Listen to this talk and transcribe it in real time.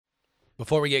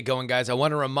Before we get going, guys, I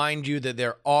want to remind you that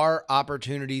there are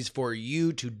opportunities for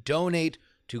you to donate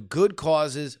to good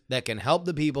causes that can help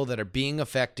the people that are being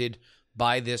affected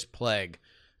by this plague.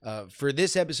 For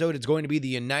this episode, it's going to be the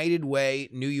United Way,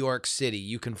 New York City.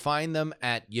 You can find them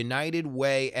at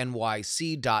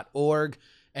unitedwaynyc.org.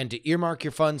 And to earmark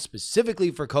your funds specifically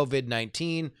for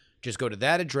COVID-19, just go to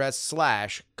that address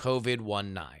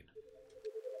 /COVID-19.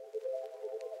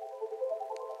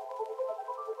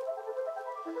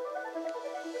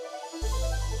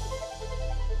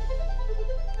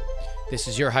 This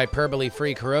is your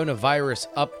hyperbole-free coronavirus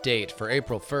update for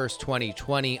April 1st,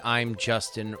 2020. I'm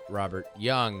Justin Robert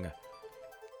Young.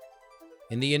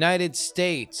 In the United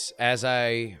States, as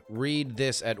I read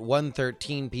this at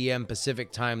 1:13 p.m.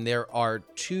 Pacific time, there are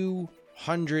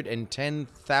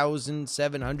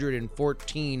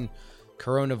 210,714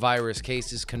 coronavirus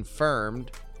cases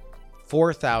confirmed,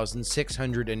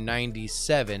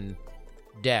 4,697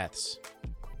 deaths.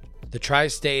 The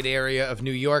tri-state area of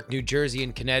New York, New Jersey,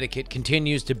 and Connecticut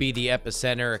continues to be the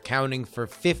epicenter, accounting for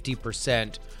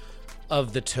 50%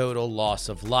 of the total loss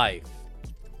of life.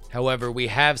 However, we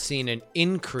have seen an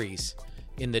increase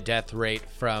in the death rate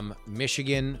from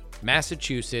Michigan,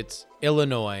 Massachusetts,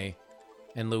 Illinois,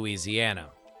 and Louisiana.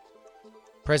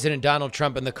 President Donald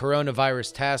Trump and the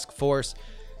Coronavirus Task Force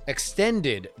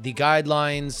extended the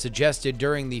guidelines suggested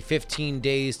during the 15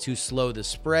 days to slow the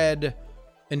spread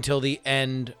until the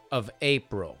end of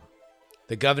April.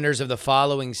 The governors of the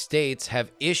following states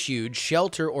have issued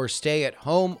shelter or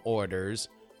stay-at-home orders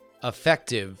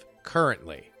effective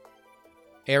currently: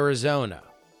 Arizona,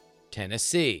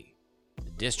 Tennessee,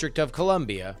 the District of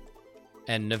Columbia,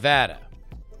 and Nevada.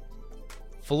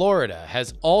 Florida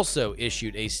has also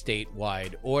issued a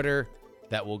statewide order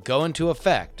that will go into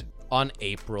effect on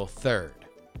April 3rd.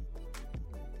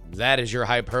 That is your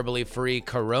hyperbole-free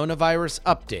coronavirus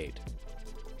update.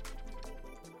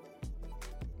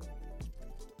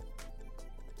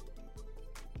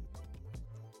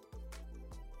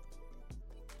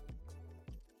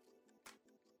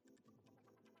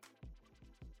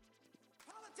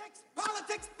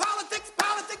 Politics, politics,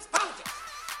 politics, politics.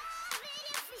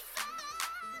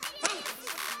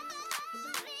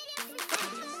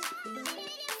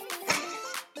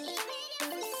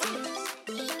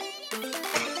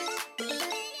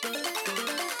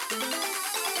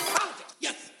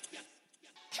 Yes.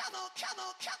 Come on.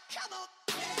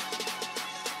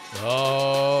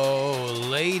 Oh,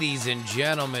 ladies and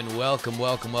gentlemen, welcome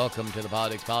to the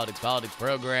Politics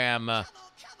program.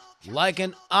 Like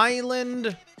an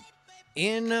island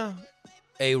in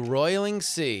a roiling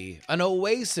sea, an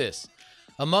oasis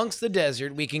amongst the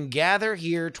desert, we can gather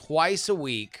here twice a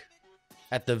week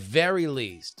at the very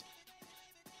least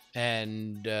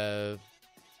and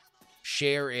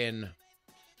share in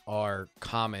our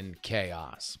common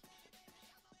chaos.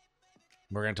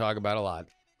 We're going to talk about a lot.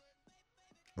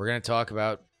 We're going to talk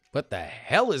about what the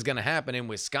hell is going to happen in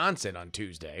Wisconsin on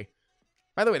Tuesday.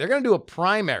 By the way, they're going to do a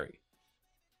primary.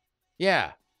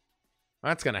 Yeah,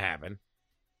 that's going to happen.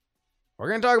 We're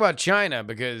going to talk about China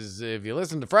because if you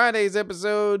listen to Friday's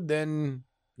episode, then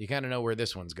you kind of know where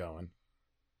this one's going.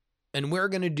 And we're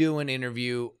going to do an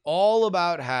interview all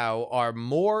about how our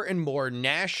more and more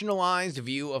nationalized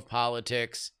view of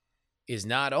politics is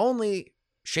not only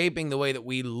shaping the way that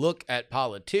we look at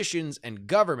politicians and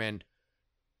government,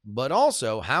 but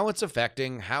also how it's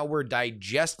affecting how we're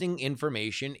digesting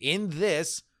information in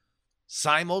this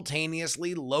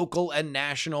simultaneously local and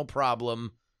national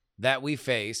problem that we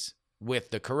face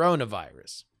with the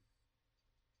coronavirus.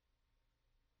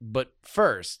 But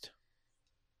first,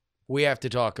 we have to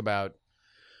talk about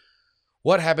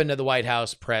what happened at the White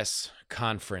House press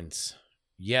conference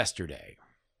yesterday.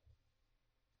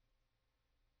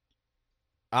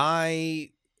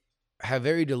 I have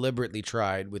very deliberately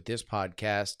tried with this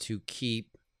podcast to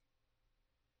keep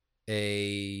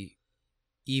a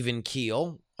even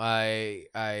keel. I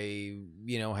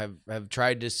have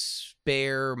tried to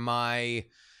spare my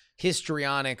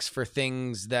histrionics for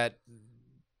things that,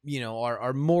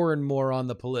 are more and more on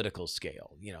the political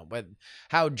scale, but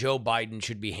how Joe Biden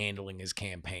should be handling his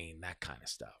campaign, that kind of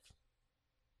stuff.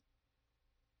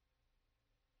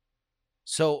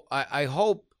 So I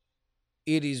hope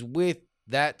it is with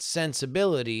that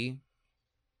sensibility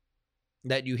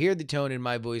that you hear the tone in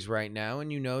my voice right now,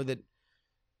 and you know that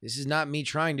this is not me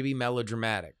trying to be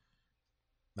melodramatic.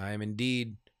 I am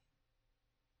indeed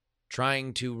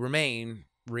trying to remain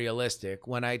realistic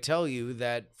when I tell you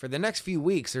that for the next few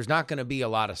weeks, there's not going to be a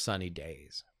lot of sunny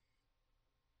days.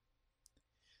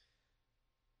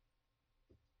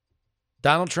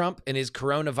 Donald Trump and his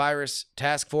coronavirus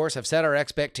task force have set our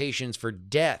expectations for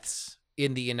deaths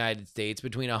in the United States,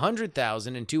 between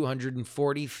 100,000 and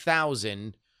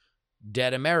 240,000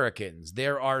 dead Americans.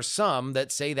 There are some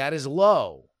that say that is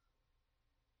low.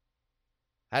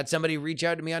 Had somebody reach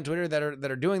out to me on Twitter that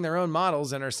are doing their own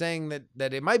models and are saying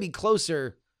that it might be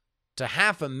closer to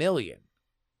 500,000.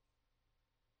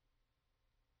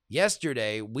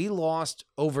 Yesterday, we lost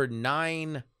over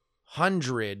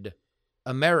 900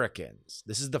 Americans.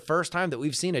 This is the first time that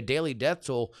we've seen a daily death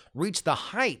toll reach the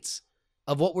heights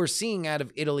of what we're seeing out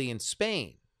of Italy and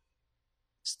Spain.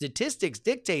 Statistics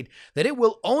dictate that it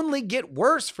will only get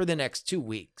worse for the next 2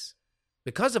 weeks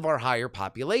because of our higher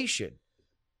population.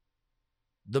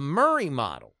 The Murray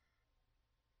model,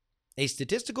 a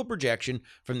statistical projection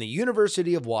from the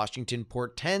University of Washington,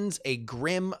 portends a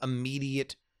grim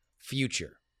immediate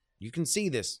future. You can see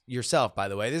this yourself, by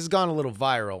the way. This has gone a little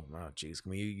viral. Oh, geez,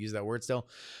 can we use that word still?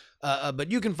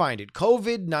 But you can find it.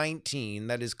 COVID-19,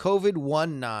 that is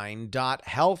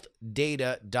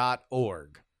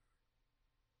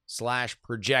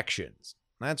covid19.healthdata.org/projections.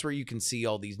 That's where you can see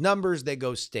all these numbers. They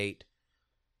go state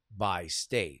by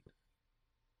state.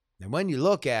 And when you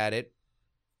look at it,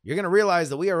 you're going to realize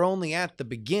that we are only at the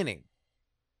beginning,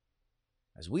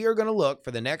 as we are going to look for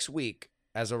the next week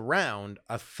as around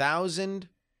 1,000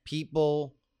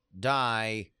 people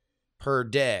die per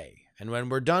day. And when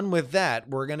we're done with that,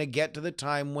 we're going to get to the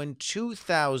time when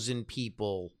 2,000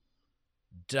 people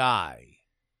die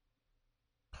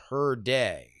per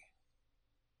day.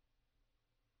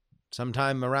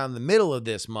 Sometime around the middle of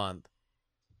this month,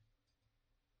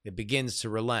 it begins to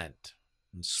relent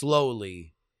and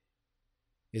slowly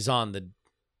is on the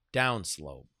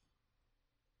downslope.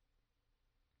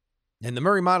 And the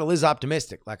Murray model is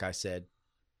optimistic, like I said.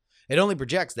 It only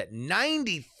projects that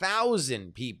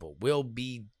 90,000 people will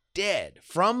be dead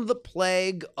from the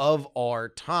plague of our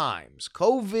times,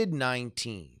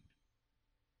 COVID-19.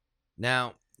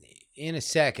 Now, in a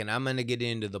second, I'm going to get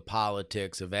into the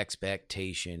politics of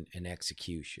expectation and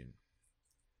execution.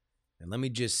 And let me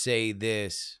just say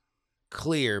this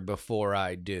clear before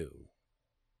I do.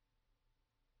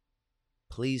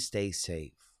 Please stay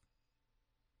safe.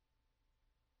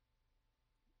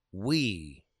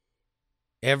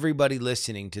 Everybody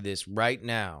listening to this right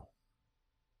now,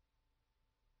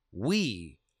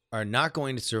 we are not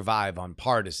going to survive on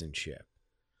partisanship.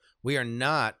 We are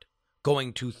not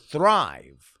going to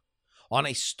thrive on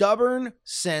a stubborn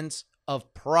sense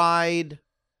of pride,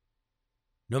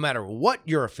 no matter what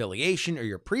your affiliation or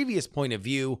your previous point of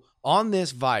view on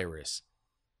this virus.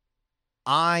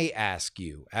 I ask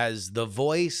you, as the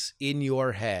voice in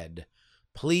your head,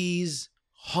 please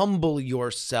humble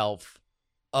yourself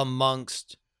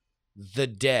amongst the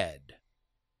dead.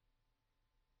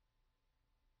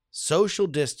 Social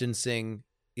distancing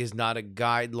is not a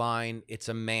guideline, it's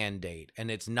a mandate.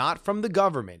 And it's not from the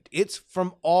government, it's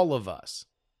from all of us.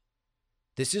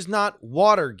 This is not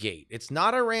Watergate. It's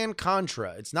not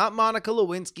Iran-Contra. It's not Monica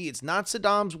Lewinsky. It's not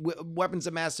Saddam's weapons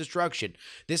of mass destruction.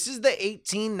 This is the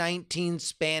 1819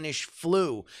 Spanish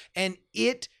flu, and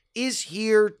it is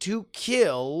here to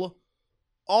kill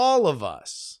all of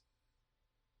us.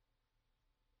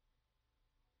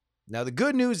 Now, the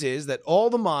good news is that all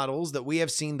the models that we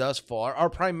have seen thus far are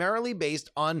primarily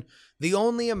based on the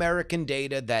only American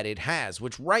data that it has,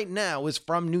 which right now is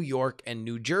from New York and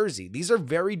New Jersey. These are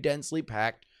very densely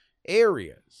packed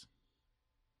areas.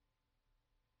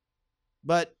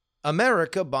 But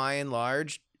America, by and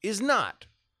large, is not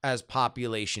as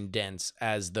population dense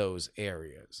as those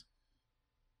areas.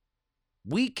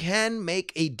 We can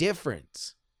make a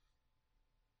difference.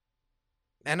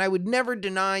 And I would never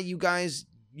deny you guys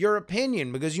your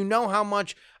opinion, because you know how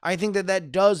much I think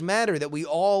that does matter, that we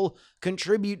all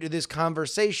contribute to this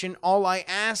conversation. All I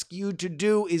ask you to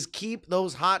do is keep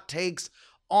those hot takes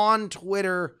on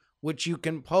Twitter, which you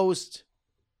can post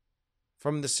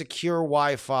from the secure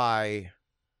Wi-Fi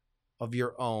of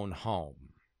your own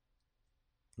home.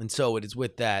 And so it is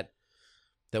with that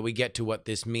we get to what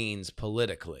this means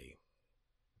politically.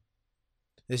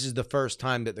 This is the first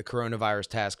time that the Coronavirus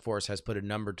Task Force has put a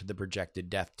number to the projected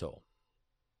death toll.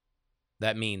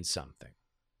 That means something.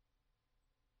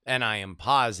 And I am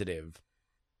positive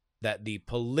that the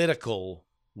political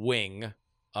wing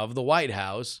of the White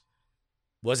House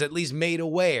was at least made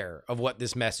aware of what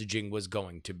this messaging was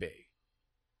going to be.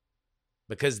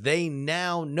 Because they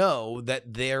now know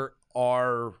that there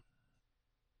are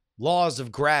laws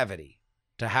of gravity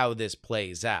to how this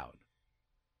plays out.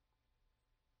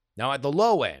 Now, at the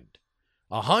low end,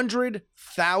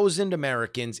 100,000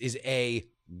 Americans is a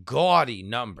gaudy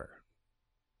number.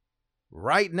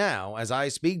 Right now, as I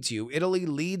speak to you, Italy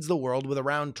leads the world with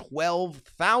around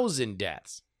 12,000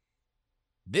 deaths.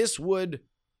 This would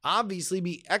obviously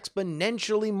be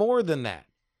exponentially more than that,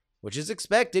 which is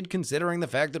expected considering the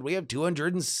fact that we have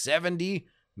 270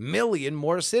 million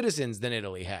more citizens than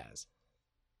Italy has.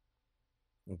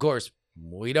 Of course,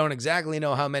 we don't exactly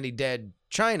know how many dead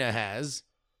China has.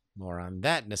 More on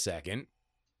that in a second.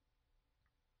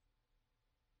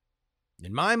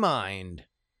 In my mind,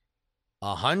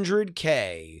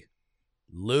 100K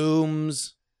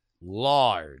looms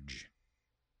large.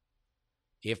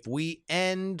 If we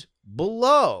end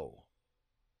below,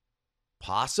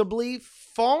 possibly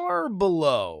far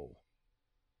below,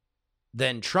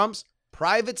 then Trump's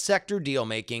private sector deal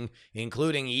making,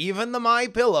 including even the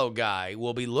MyPillow guy,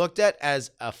 will be looked at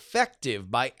as effective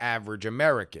by average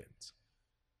Americans.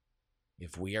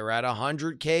 If we are at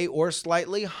 100K or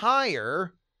slightly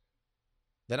higher,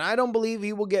 then I don't believe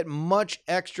he will get much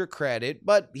extra credit,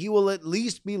 but he will at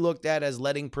least be looked at as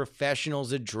letting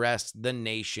professionals address the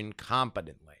nation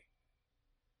competently.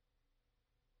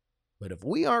 But if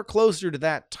we are closer to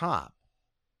that top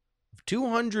of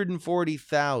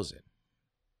 240,000,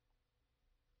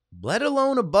 let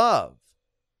alone above,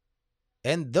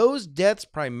 and those deaths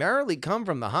primarily come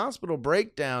from the hospital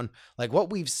breakdown, like what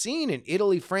we've seen in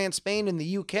Italy, France, Spain, and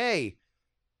the UK,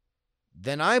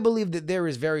 then I believe that there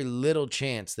is very little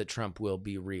chance that Trump will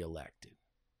be reelected.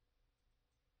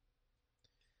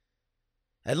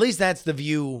 At least that's the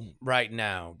view right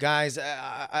now. Guys,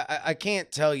 I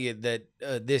can't tell you that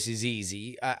this is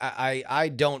easy. I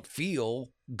don't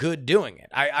feel good doing it.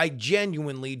 I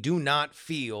genuinely do not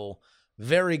feel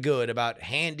very good about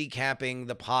handicapping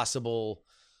the possible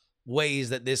ways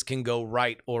that this can go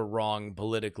right or wrong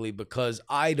politically, because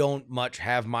I don't much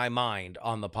have my mind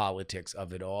on the politics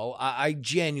of it all. I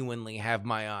genuinely have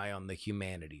my eye on the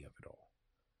humanity of it all.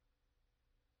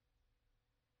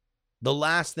 The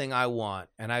last thing I want,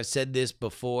 and I've said this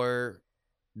before,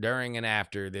 during and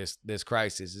after this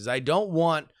crisis, is I don't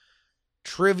want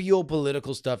trivial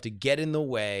political stuff to get in the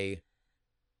way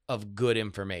of good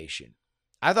information.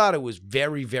 I thought it was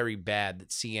very, very bad that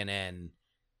CNN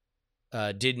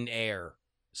didn't air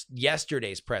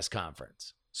yesterday's press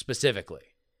conference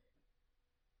specifically,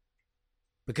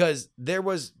 because there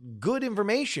was good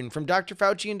information from Dr.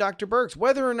 Fauci and Dr. Birx.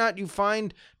 Whether or not you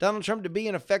find Donald Trump to be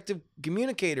an effective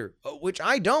communicator, which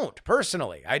I don't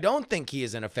personally, I don't think he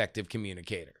is an effective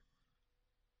communicator.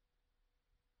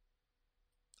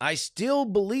 I still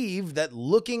believe that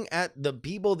looking at the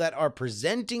people that are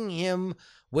presenting him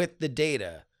with the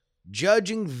data,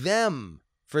 judging them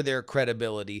for their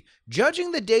credibility,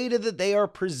 judging the data that they are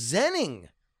presenting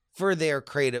for their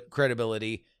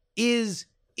credibility is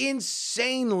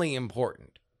insanely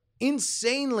important.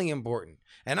 Insanely important.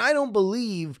 And I don't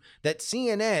believe that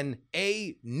CNN,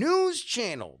 a news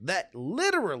channel that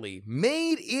literally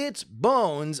made its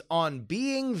bones on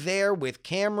being there with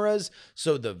cameras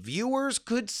so the viewers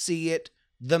could see it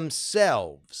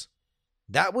themselves.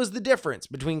 That was the difference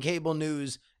between cable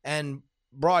news and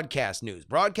broadcast news.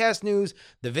 Broadcast news,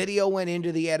 the video went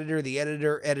into the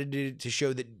editor edited it to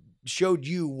showed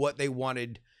you what they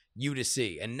wanted you to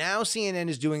see. And now CNN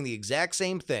is doing the exact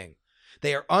same thing.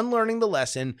 They are unlearning the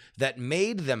lesson that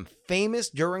made them famous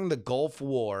during the Gulf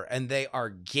War, and they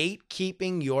are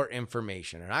gatekeeping your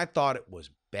information. And I thought it was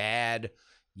bad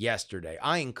yesterday.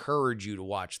 I encourage you to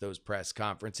watch those press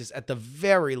conferences. At the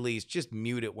very least, just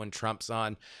mute it when Trump's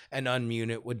on and unmute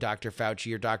it when Dr.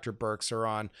 Fauci or Dr. Birx are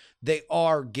on. They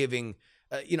are giving,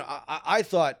 I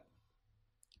thought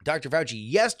Dr. Fauci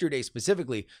yesterday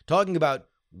specifically talking about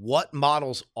what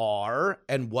models are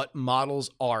and what models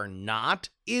are not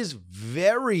is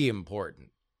very important.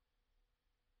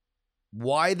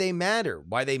 Why they matter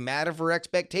for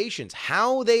expectations,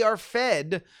 how they are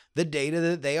fed the data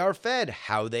that they are fed,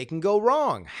 how they can go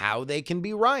wrong, how they can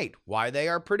be right, why they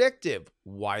are predictive,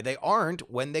 why they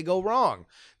aren't when they go wrong.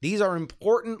 These are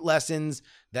important lessons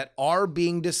that are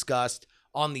being discussed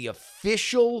on the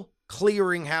official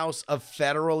clearinghouse of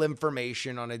federal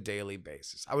information on a daily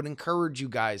basis. I would encourage you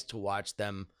guys to watch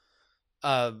them.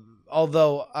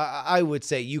 Although I would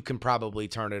say you can probably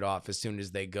turn it off as soon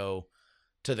as they go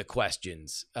to the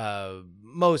questions,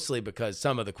 mostly because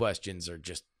some of the questions are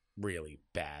just really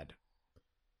bad.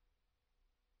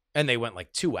 And they went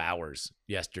like 2 hours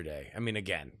yesterday. I mean,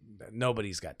 again,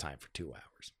 nobody's got time for 2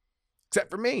 hours, except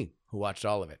for me, who watched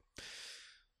all of it.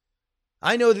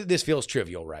 I know that this feels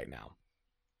trivial right now.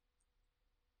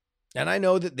 And I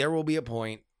know that there will be a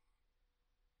point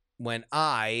when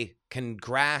I can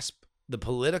grasp the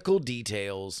political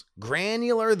details,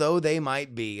 granular though they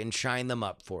might be, and shine them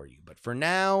up for you. But for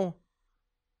now,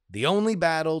 the only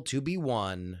battle to be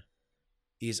won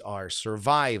is our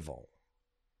survival.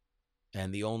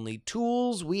 And the only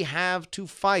tools we have to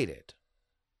fight it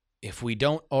if we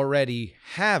don't already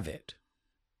have it,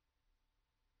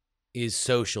 is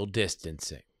social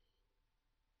distancing.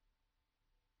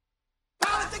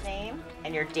 Name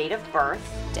and your date of birth,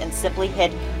 and simply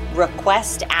hit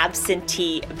request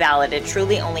absentee ballot. It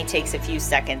truly only takes a few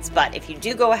seconds, but if you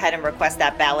do go ahead and request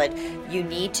that ballot, you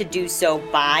need to do so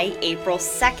by April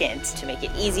 2nd to make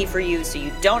it easy for you so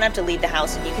you don't have to leave the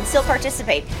house and you can still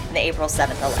participate in the April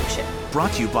 7th election.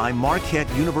 Brought to you by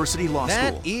Marquette University Law School.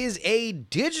 That is a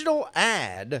digital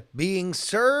ad being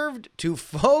served to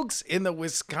folks in the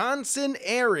Wisconsin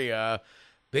area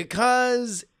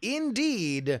because,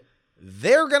 indeed,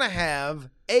 they're going to have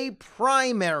a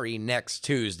primary next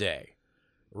Tuesday.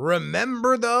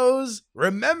 Remember those?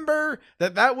 Remember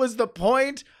that was the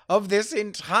point of this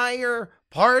entire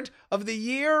part of the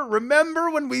year?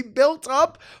 Remember when we built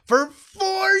up for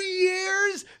 4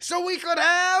 years so we could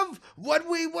have what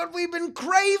we've been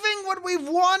craving, what we've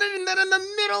wanted, and then in the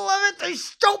middle of it, the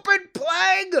stupid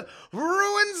plague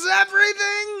ruins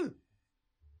everything?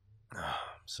 Oh,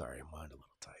 I'm sorry, I'm wound a little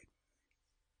tight.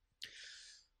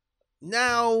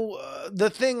 Now, the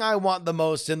thing I want the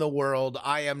most in the world,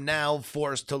 I am now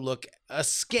forced to look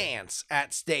askance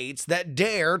at states that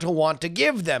dare to want to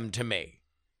give them to me.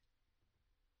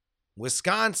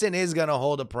 Wisconsin is going to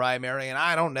hold a primary, and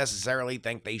I don't necessarily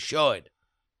think they should.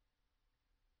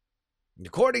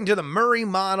 According to the Murray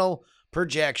model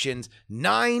projections,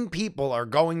 9 people are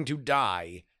going to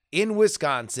die in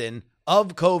Wisconsin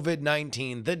of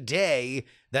COVID-19 the day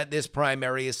that this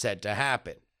primary is set to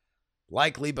happen.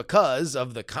 Likely because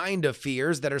of the kind of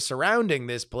fears that are surrounding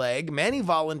this plague, many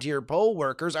volunteer poll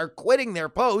workers are quitting their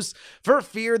posts for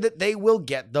fear that they will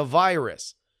get the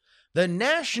virus. The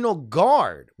National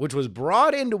Guard, which was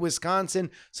brought into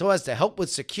Wisconsin so as to help with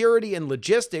security and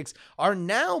logistics, are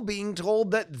now being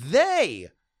told that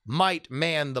they might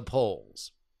man the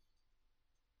polls.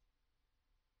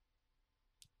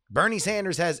 Bernie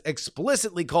Sanders has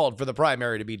explicitly called for the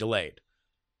primary to be delayed.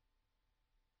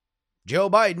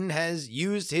 Joe Biden has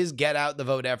used his get out the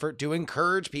vote effort to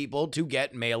encourage people to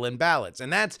get mail-in ballots.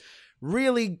 And that's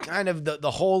really kind of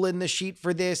the hole in the sheet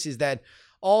for this, is that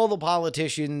all the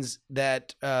politicians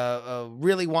that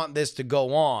really want this to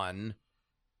go on,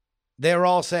 they're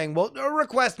all saying, well,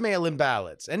 request mail-in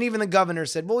ballots. And even the governor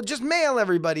said, well, just mail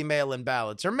everybody mail-in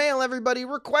ballots, or mail everybody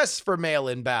requests for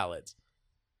mail-in ballots.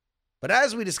 But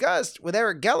as we discussed with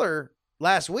Eric Geller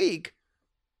last week,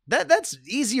 that's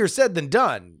easier said than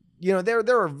done. You know,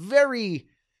 there are very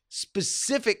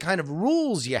specific kind of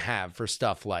rules you have for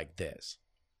stuff like this.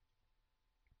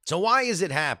 So why is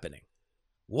it happening?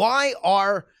 Why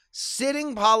are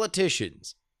sitting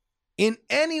politicians in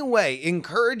any way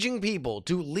encouraging people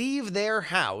to leave their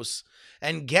house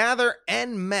and gather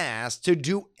en masse to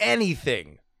do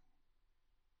anything?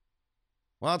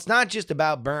 Well, it's not just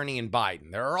about Bernie and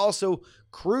Biden. There are also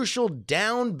crucial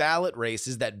down ballot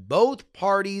races that both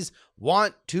parties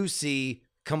want to see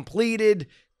completed,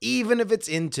 even if it's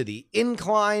into the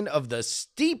incline of the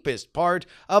steepest part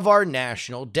of our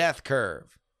national death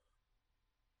curve.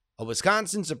 A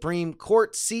Wisconsin Supreme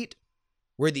Court seat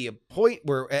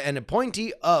where an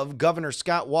appointee of Governor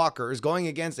Scott Walker is going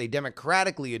against a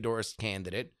democratically endorsed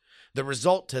candidate. The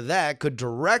result to that could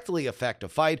directly affect a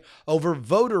fight over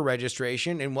voter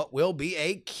registration in what will be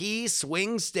a key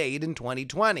swing state in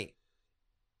 2020.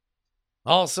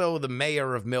 Also, the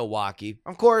mayor of Milwaukee,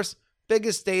 of course,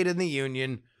 biggest state in the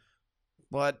union.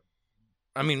 But,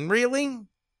 I mean, really?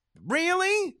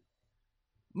 Really?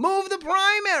 Move the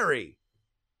primary.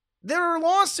 There are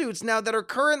lawsuits now that are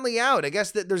currently out. I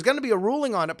guess that there's going to be a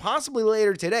ruling on it possibly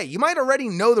later today. You might already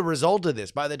know the result of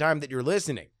this by the time that you're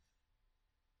listening.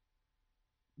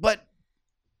 But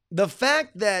the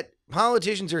fact that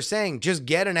politicians are saying just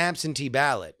get an absentee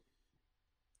ballot,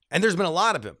 and there's been a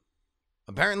lot of them.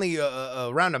 Apparently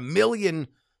around 1 million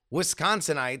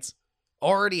Wisconsinites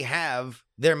already have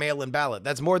their mail-in ballot.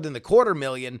 That's more than the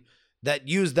 250,000 that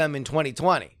used them in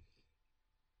 2020.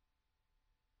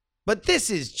 But this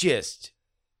is just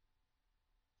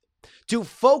to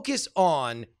focus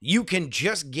on you can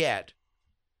just get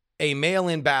a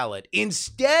mail-in ballot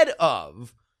instead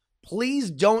of please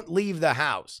don't leave the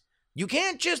house. You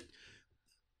can't just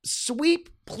sweep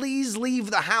please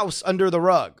leave the house under the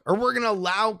rug, or we're going to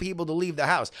allow people to leave the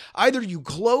house. Either you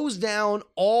close down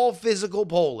all physical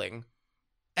polling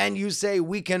and you say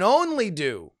we can only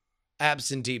do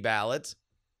absentee ballots,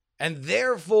 and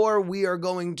therefore we are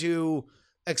going to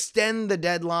extend the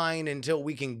deadline until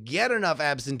we can get enough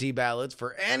absentee ballots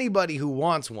for anybody who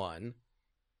wants one,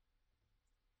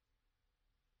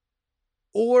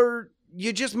 or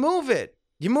you just move it.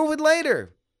 You move it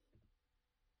later.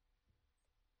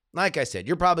 Like I said,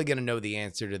 you're probably going to know the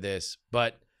answer to this,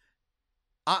 but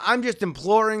I'm just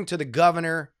imploring to the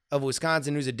governor of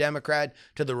Wisconsin, who's a Democrat,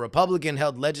 to the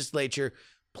Republican-held legislature,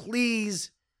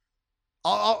 please,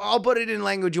 I'll put it in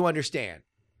language you understand.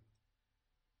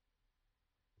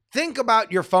 Think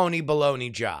about your phony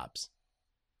baloney jobs.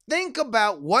 Think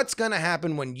about what's going to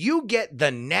happen when you get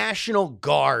the National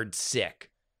Guard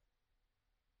sick.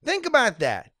 Think about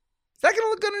that. Is that going to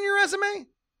look good on your resume?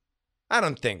 I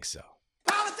don't think so.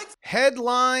 Politics.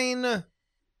 Headline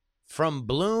from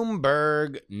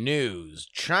Bloomberg News.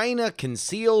 China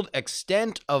concealed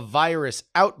extent of virus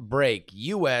outbreak.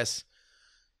 U.S.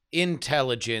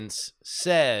 intelligence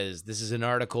says. This is an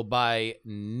article by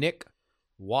Nick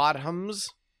Wadhams.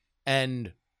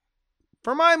 And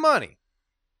for my money,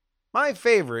 my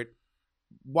favorite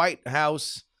White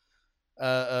House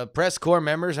press corps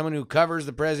member, someone who covers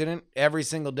the president every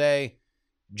single day,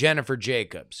 Jennifer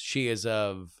Jacobs. She is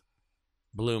of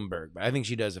Bloomberg, but I think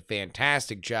she does a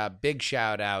fantastic job. Big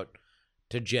shout out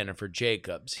to Jennifer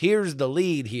Jacobs. Here's the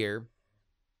lead here.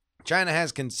 China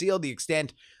has concealed the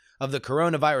extent of the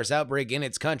coronavirus outbreak in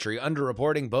its country,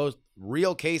 underreporting both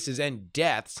real cases and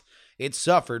deaths it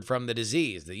suffered from the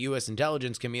disease. The U.S.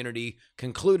 intelligence community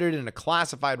concluded in a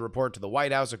classified report to the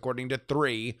White House, according to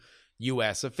 3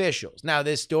 U.S. officials. Now,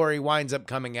 this story winds up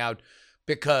coming out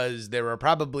because there are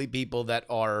probably people that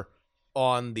are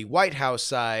on the White House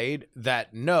side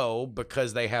that know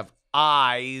because they have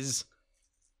eyes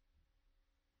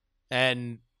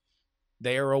and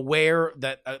they are aware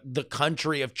that the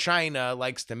country of China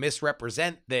likes to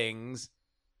misrepresent things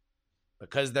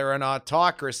because they're an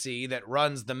autocracy that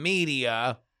runs the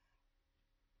media,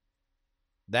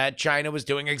 that China was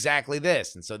doing exactly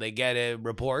this. And so they get a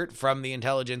report from the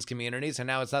intelligence community. So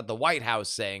now it's not the White House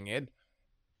saying it,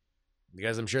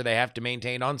 because I'm sure they have to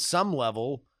maintain on some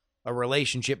level a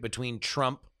relationship between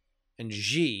Trump and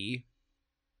Xi.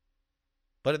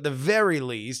 But at the very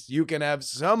least, you can have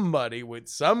somebody with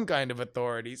some kind of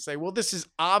authority say, well, this is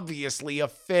obviously a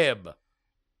fib.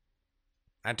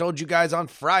 I told you guys on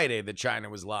Friday that China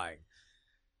was lying.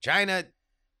 China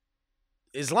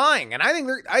is lying, and I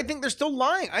think they're still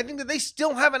lying. I think that they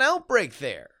still have an outbreak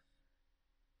there.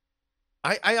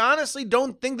 I honestly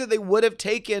don't think that they would have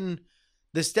taken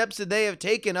the steps that they have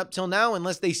taken up till now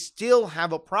unless they still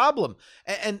have a problem.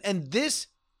 And this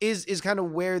is kind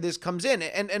of where this comes in.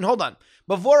 And hold on,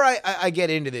 before I get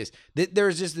into this,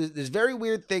 there's just this very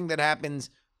weird thing that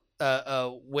happens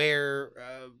where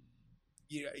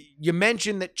you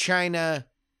mentioned that China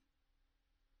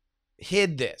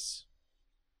hid this.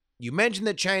 You mentioned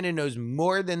that China knows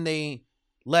more than they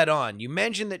let on. You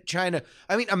mentioned that China,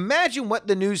 I mean, imagine what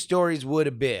the news stories would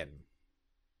have been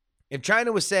if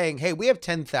China was saying, hey, we have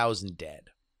 10,000 dead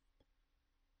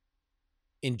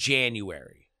in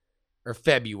January or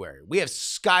February. We have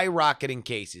skyrocketing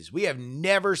cases. We have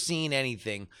never seen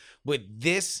anything with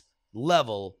this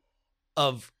level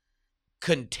of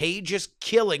contagious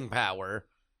killing power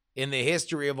in the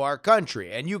history of our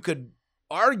country. And you could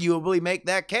arguably make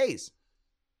that case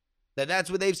that that's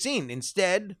what they've seen.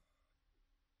 Instead,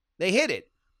 they hid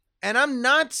it. And I'm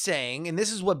not saying, and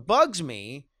this is what bugs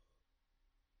me,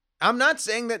 I'm not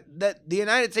saying that the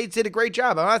United States did a great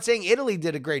job. I'm not saying Italy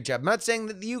did a great job. I'm not saying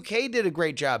that the UK did a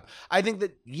great job. I think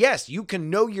that, yes, you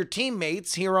can know your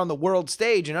teammates here on the world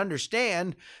stage and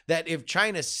understand that if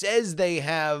China says they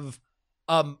have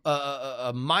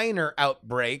a minor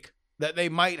outbreak, that they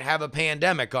might have a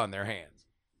pandemic on their hands.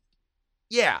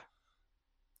 Yeah,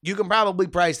 you can probably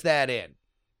price that in.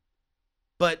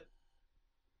 But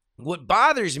what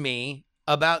bothers me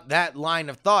about that line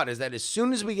of thought is that as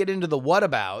soon as we get into the what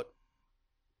about,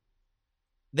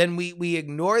 then we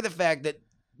ignore the fact that,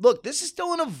 look, this is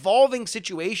still an evolving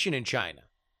situation in China.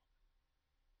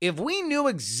 If we knew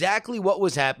exactly what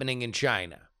was happening in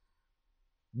China,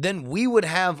 then we would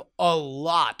have a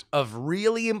lot of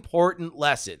really important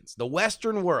lessons. The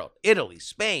Western world, Italy,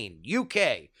 Spain,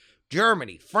 UK,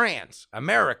 Germany, France,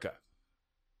 America,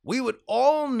 we would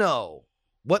all know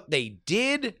what they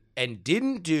did and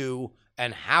didn't do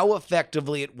and how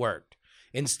effectively it worked.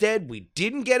 Instead, we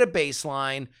didn't get a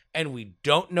baseline and we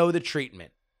don't know the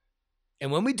treatment. And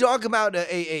when we talk about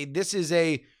this is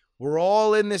a we're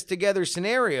all in this together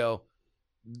scenario,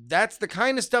 that's the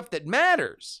kind of stuff that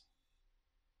matters.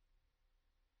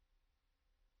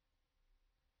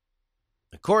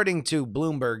 According to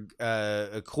Bloomberg,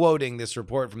 quoting this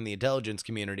report from the intelligence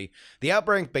community, the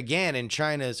outbreak began in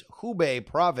China's Hubei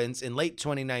province in late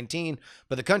 2019,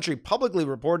 but the country publicly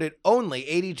reported only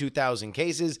 82,000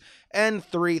 cases and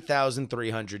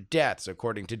 3,300 deaths,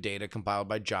 according to data compiled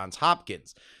by Johns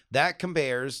Hopkins. That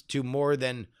compares to more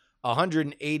than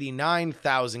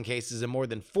 189,000 cases and more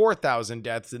than 4,000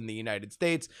 deaths in the United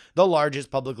States, the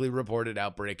largest publicly reported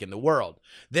outbreak in the world.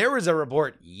 There was a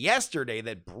report yesterday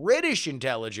that British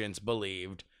intelligence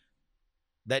believed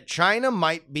that China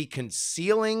might be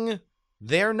concealing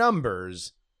their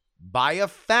numbers by a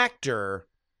factor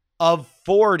of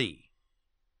 40.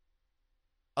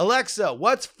 Alexa,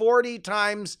 what's 40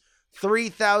 times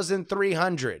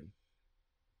 3,300?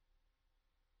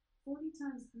 40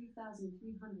 times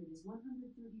 3,300 is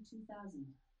 132,000.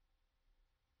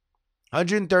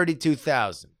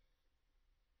 132,000.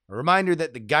 A reminder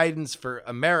that the guidance for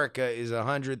America is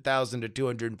 100,000 to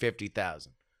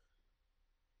 250,000.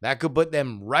 That could put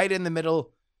them right in the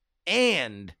middle,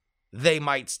 and they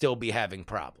might still be having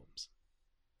problems.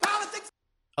 Politics.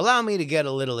 Allow me to get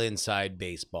a little inside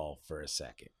baseball for a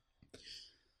second.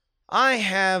 I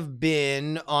have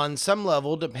been, on some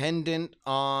level, dependent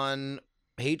on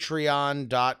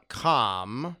Patreon.com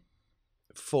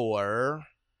for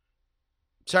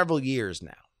several years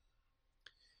now.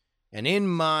 And in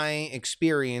my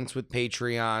experience with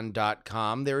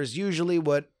Patreon.com, there is usually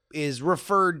what is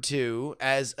referred to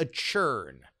as a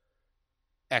churn.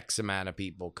 X amount of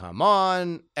people come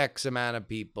on, X amount of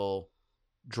people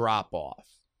drop off.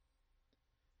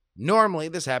 Normally,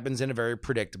 this happens in a very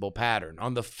predictable pattern.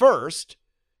 On the first,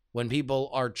 when people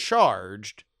are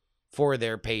charged for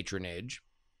their patronage,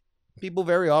 people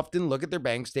very often look at their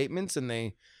bank statements and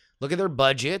they look at their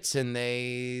budgets and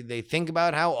they think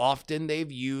about how often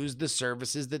they've used the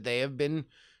services that they have been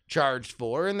charged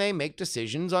for, and they make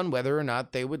decisions on whether or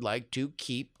not they would like to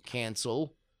keep,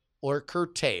 cancel, or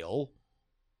curtail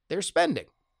their spending.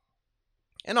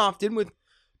 And often with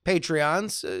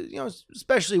Patreons,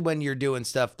 especially when you're doing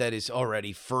stuff that is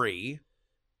already free,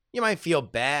 you might feel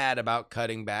bad about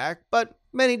cutting back, but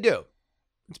many do.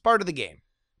 It's part of the game.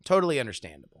 Totally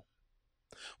understandable.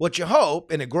 What you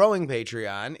hope in a growing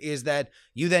Patreon is that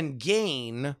you then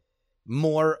gain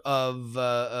more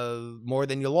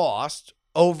than you lost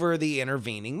over the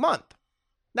intervening month.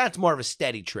 That's more of a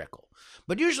steady trickle.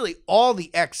 But usually all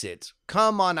the exits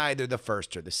come on either the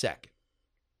first or the second.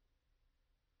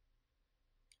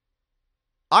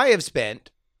 I have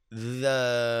spent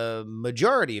the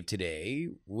majority of today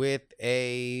with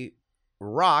a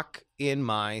rock in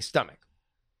my stomach.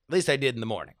 At least I did in the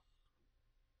morning.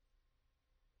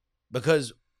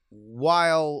 Because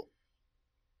while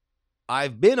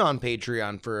I've been on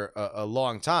Patreon for a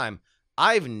long time,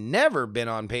 I've never been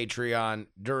on Patreon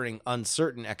during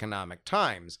uncertain economic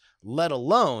times, let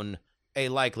alone a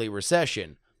likely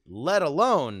recession, let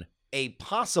alone a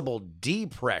possible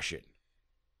depression.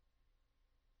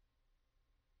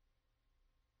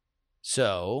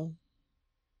 So,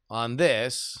 on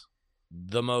this,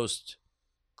 the most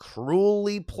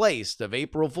cruelly placed of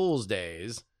April Fool's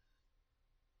Days,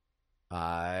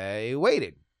 I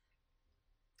waited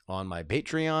on my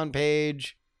Patreon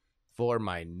page for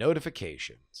my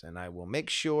notifications, and I will make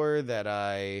sure that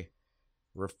I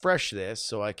refresh this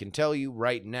so I can tell you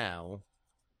right now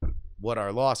what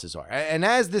our losses are. And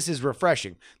as this is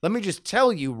refreshing, let me just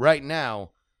tell you right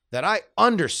now that I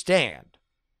understand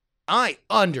right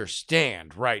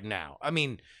now. I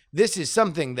mean, this is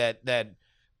something that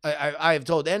I have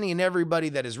told any and everybody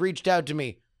that has reached out to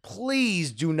me,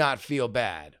 please do not feel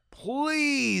bad.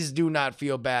 Please do not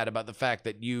feel bad about the fact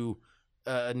that you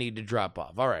need to drop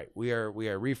off. All right, we are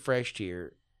refreshed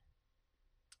here.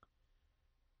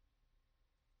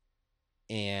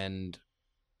 And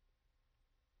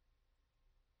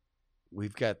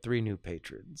we've got 3 new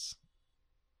patrons.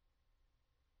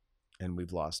 And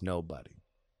we've lost nobody.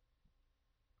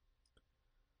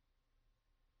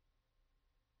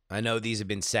 I know these have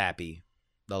been sappy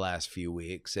the last few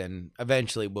weeks, and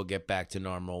eventually we'll get back to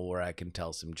normal where I can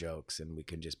tell some jokes and we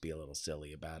can just be a little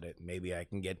silly about it. Maybe I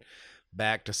can get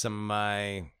back to some of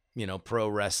my, pro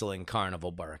wrestling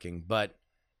carnival barking. But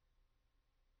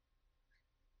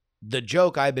the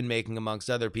joke I've been making amongst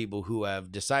other people who have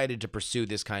decided to pursue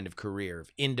this kind of career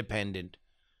of independent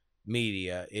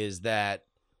media is that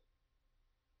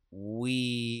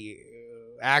we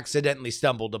accidentally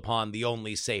stumbled upon the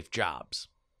only safe jobs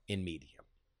in media.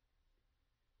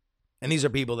 And these are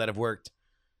people that have worked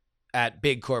at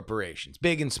big corporations,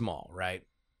 big and small, right?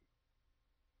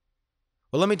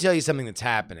 Well, let me tell you something that's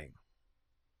happening.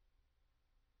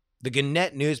 The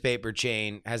Gannett newspaper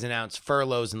chain has announced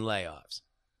furloughs and layoffs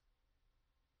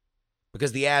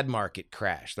because the ad market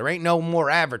crashed. There ain't no more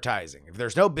advertising. If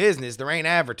there's no business, there ain't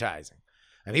advertising.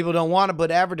 And people don't want to put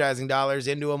advertising dollars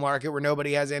into a market where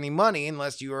nobody has any money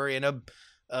unless you are in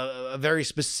a very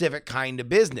specific kind of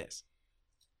business.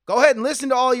 Go ahead and listen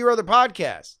to all your other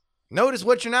podcasts. Notice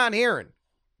what you're not hearing.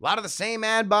 A lot of the same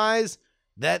ad buys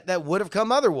that would have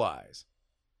come otherwise.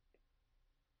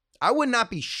 I would not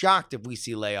be shocked if we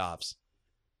see layoffs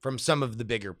from some of the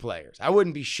bigger players. I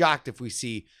wouldn't be shocked if we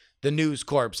see the News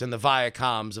Corps and the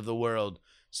Viacoms of the world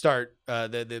start,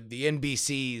 the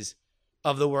NBCs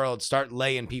of the world start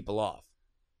laying people off.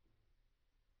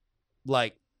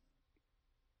 Like,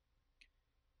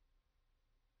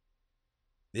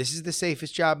 this is the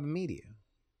safest job in media.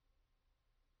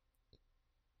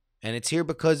 And it's here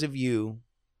because of you.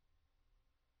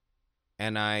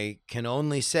 And I can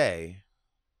only say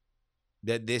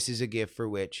that this is a gift for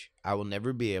which I will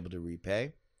never be able to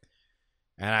repay.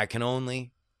 And I can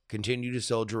only continue to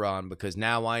soldier on because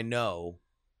now I know,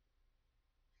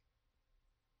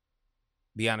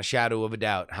 beyond a shadow of a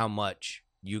doubt, how much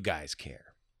you guys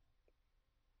care.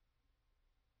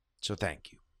 So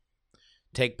thank you.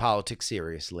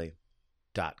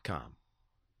 TakePoliticsSeriously.com.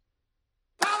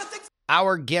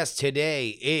 Our guest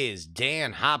today is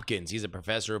Dan Hopkins. He's a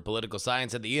professor of political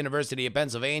science at the University of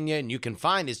Pennsylvania, and you can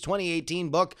find his 2018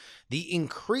 book, The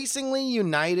Increasingly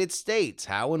United States: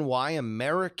 How and Why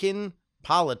American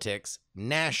Politics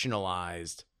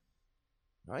Nationalized.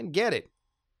 I get it.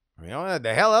 You know, what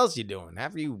the hell else you doing?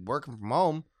 Half of you working from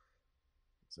home.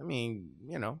 So, I mean,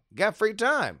 you know, you got free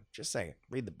time. Just saying.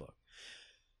 Read the book.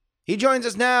 He joins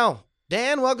us now.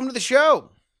 Dan, welcome to the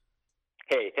show.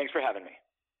 Hey, thanks for having me.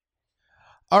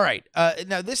 All right.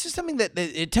 Now, this is something that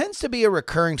it tends to be a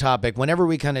recurring topic whenever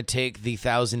we kind of take the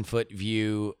 1,000-foot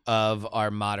view of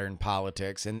our modern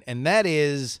politics, and that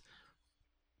is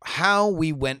how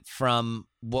we went from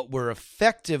what were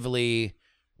effectively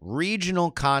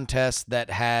regional contests that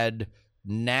had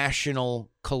national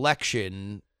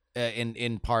collection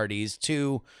in parties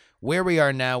to where we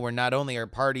are now, where not only are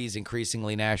parties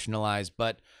increasingly nationalized,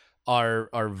 but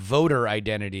our voter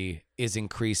identity is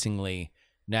increasingly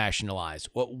nationalized.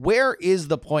 Well, where is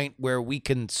the point where we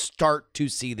can start to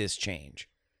see this change?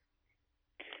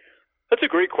 That's a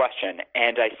great question,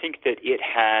 and I think that it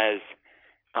has,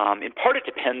 in part, it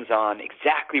depends on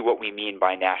exactly what we mean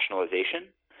by nationalization,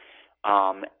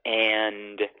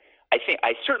 and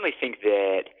I certainly think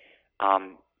that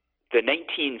the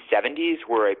 1970s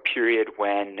were a period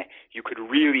when you could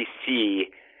really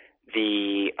see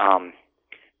the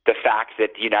fact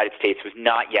that the United States was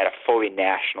not yet a fully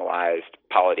nationalized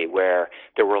polity, where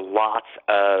there were lots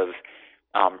of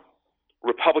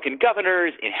Republican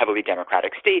governors in heavily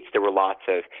Democratic states. There were lots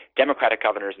of Democratic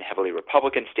governors in heavily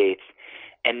Republican states.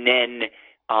 And then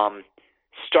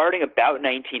starting about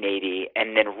 1980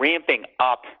 and then ramping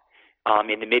up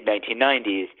in the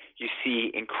mid-1990s, you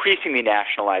see increasingly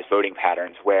nationalized voting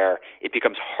patterns where it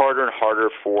becomes harder and harder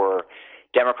for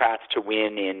Democrats to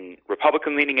win in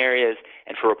Republican-leaning areas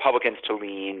and for Republicans to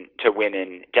win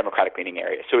in Democratic-leaning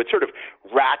areas. So it's sort of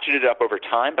ratcheted up over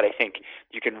time, but I think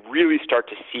you can really start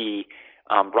to see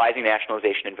rising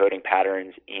nationalization and voting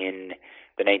patterns in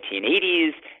the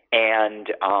 1980s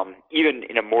and even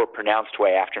in a more pronounced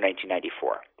way after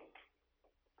 1994.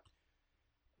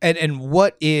 And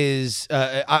what is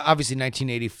obviously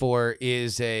 1984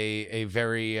 is a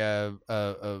very a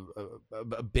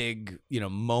big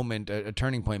moment, a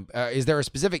turning point. Is there a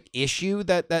specific issue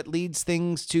that leads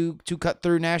things to cut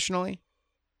through nationally?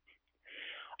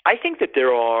 I think that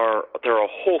there are a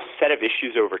whole set of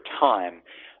issues over time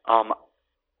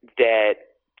that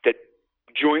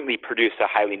jointly produce a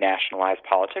highly nationalized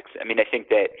politics. I mean, I think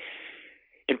that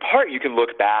in part, you can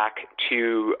look back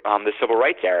to the Civil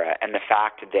Rights era and the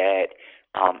fact that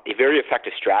a very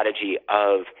effective strategy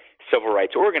of civil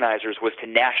rights organizers was to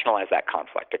nationalize that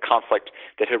conflict, a conflict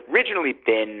that had originally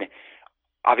been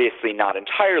obviously not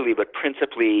entirely but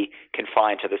principally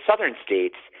confined to the southern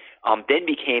states, then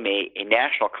became a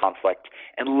national conflict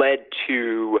and led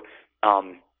to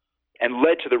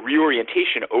the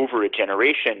reorientation over a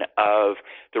generation of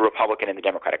the Republican and the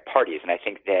Democratic parties. And I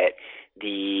think that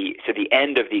the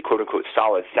end of the quote-unquote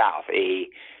solid South, a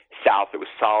South that was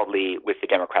solidly with the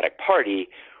Democratic Party,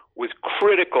 was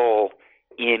critical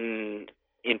in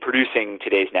producing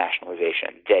today's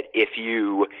nationalization. That if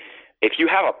you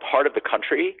have a part of the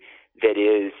country that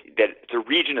the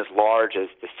region as large as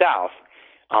the South,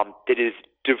 that is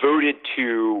devoted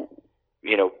to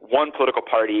one political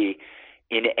party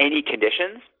in any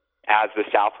conditions, as the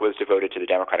South was devoted to the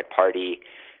Democratic Party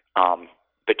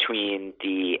between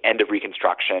the end of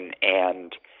Reconstruction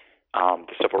and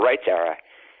the Civil Rights era,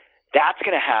 that's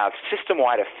going to have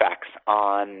system-wide effects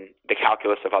on the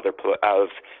calculus of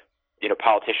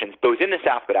politicians, both in the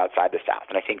South but outside the South.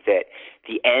 And I think that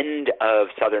the end of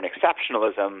Southern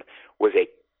exceptionalism was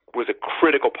a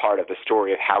critical part of the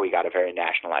story of how we got a very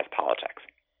nationalized politics.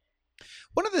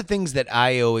 One of the things that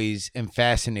I always am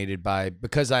fascinated by,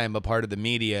 because I am a part of the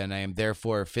media and I am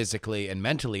therefore physically and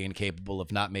mentally incapable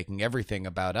of not making everything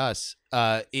about us,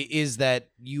 is that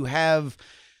you have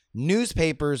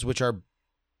newspapers which are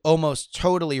almost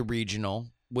totally regional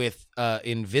with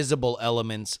invisible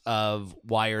elements of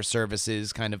wire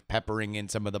services kind of peppering in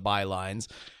some of the bylines,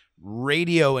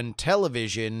 radio and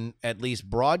television, at least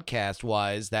broadcast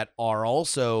wise, that are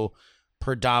also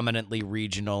predominantly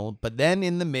regional. But then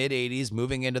in the mid 80s,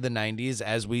 moving into the 90s,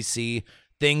 as we see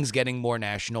things getting more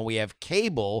national, we have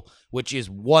cable, which is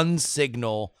one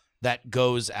signal that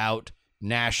goes out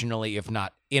nationally, if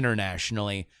not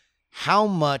internationally. How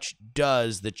much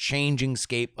does the changing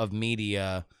scape of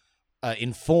media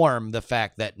inform the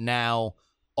fact that now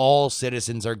all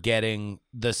citizens are getting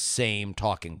the same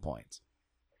talking points?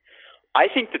 I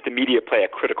think that the media play a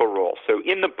critical role. So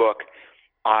in the book,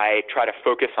 I try to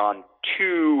focus on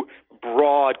two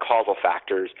broad causal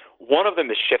factors. One of them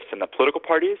is shifts in the political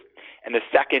parties, and the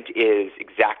second is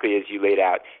exactly as you laid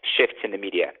out, shifts in the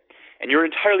media. And you're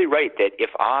entirely right that if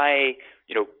I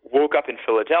woke up in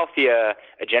Philadelphia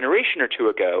a generation or two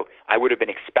ago, I would have been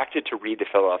expected to read the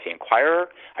Philadelphia Inquirer.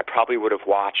 I probably would have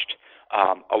watched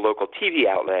a local TV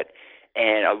outlet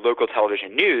and a local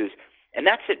television news. And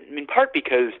that's in part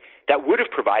because that would have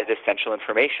provided essential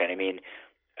information. I mean,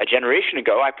 a generation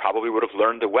ago, I probably would have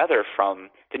learned the weather from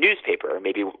the newspaper, or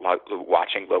maybe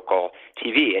watching local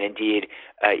TV. And indeed,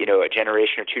 a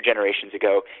generation or two generations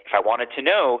ago, if I wanted to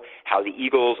know how the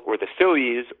Eagles or the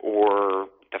Phillies or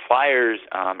the Flyers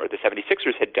or the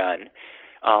 76ers had done,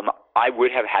 I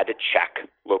would have had to check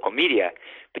local media.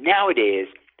 But nowadays,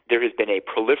 there has been a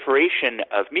proliferation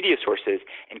of media sources,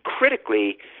 and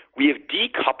critically, we have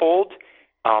decoupled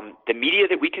the media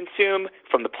that we consume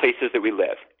from the places that we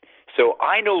live. So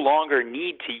I no longer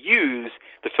need to use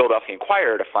the Philadelphia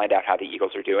Inquirer to find out how the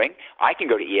Eagles are doing. I can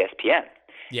go to ESPN.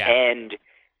 Yeah. And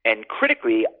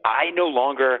critically, I no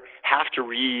longer have to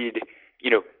read,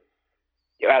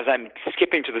 as I'm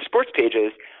skipping to the sports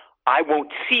pages, I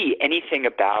won't see anything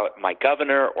about my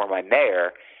governor or my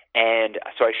mayor. And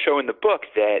so I show in the book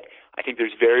that I think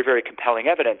there's very, very compelling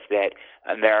evidence that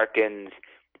Americans'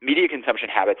 media consumption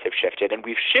habits have shifted, and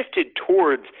we've shifted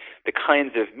towards the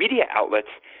kinds of media outlets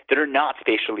that are not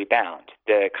spatially bound,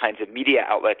 the kinds of media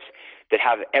outlets that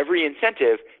have every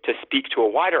incentive to speak to a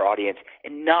wider audience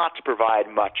and not to provide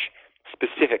much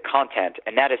specific content.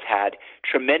 And that has had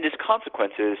tremendous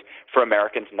consequences for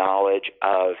Americans' knowledge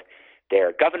of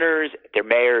their governors, their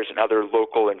mayors, and other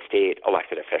local and state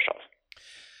elected officials.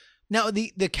 Now,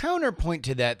 the counterpoint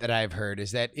to that I've heard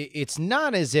is that it's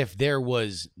not as if there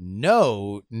was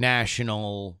no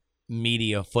national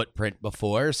media footprint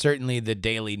before. Certainly the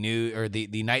daily news or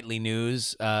the nightly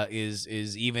news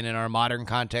is even in our modern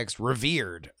context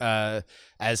revered as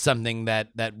something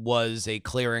that was a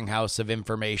clearinghouse of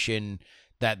information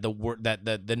that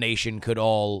the nation could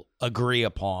all agree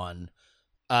upon.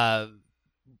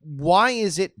 Why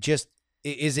is it just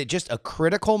a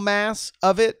critical mass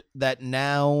of it that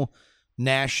now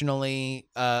nationally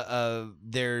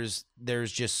there's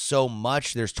just so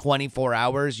much? There's 24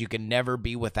 hours. You can never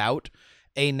be without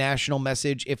a national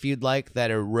message, if you'd like,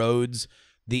 that erodes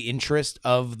the interest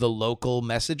of the local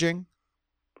messaging?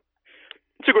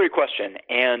 It's a great question,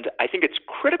 and I think it's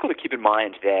critical to keep in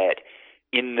mind that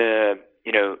in the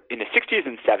 60s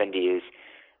and 70s,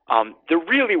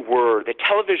 the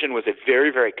television was a very,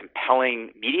 very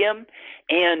compelling medium,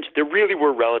 and there really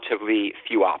were relatively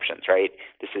few options, right?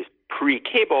 This is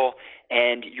pre-cable,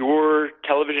 and your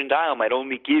television dial might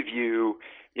only give you,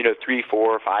 3,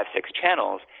 4, 5, 6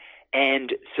 channels.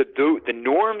 And so the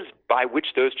norms by which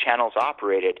those channels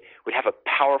operated would have a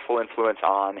powerful influence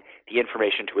on the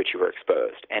information to which you were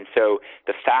exposed. And so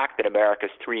the fact that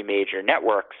America's 3 major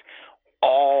networks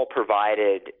all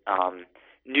provided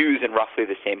news in roughly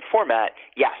the same format,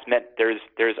 yes, meant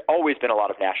there's always been a lot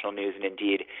of national news. And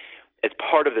indeed, as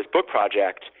part of this book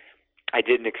project, I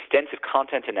did an extensive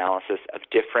content analysis of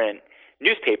different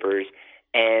newspapers,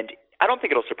 and I don't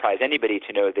think it'll surprise anybody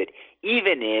to know that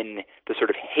even in the sort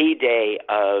of heyday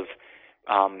of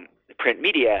print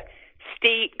media,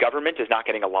 state government is not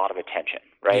getting a lot of attention,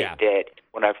 right? Yeah. That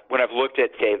when I've looked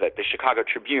at, say, the Chicago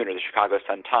Tribune or the Chicago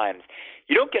Sun-Times,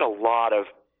 you don't get a lot of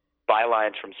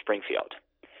bylines from Springfield.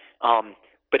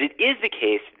 But it is the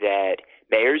case that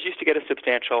mayors used to get a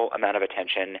substantial amount of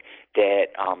attention, that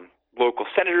local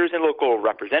senators and local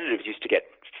representatives used to get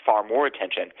far more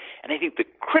attention. And I think the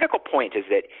critical point is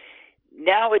that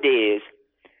nowadays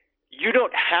you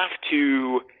don't have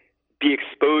to be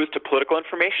exposed to political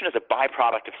information as a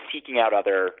byproduct of seeking out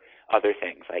other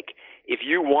things. Like, if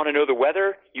you want to know the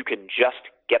weather, you can just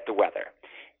get the weather.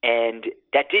 And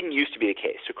that didn't used to be the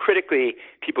case. So critically,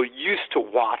 people used to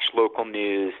watch local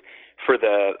news for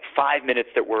the 5 minutes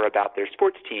that were about their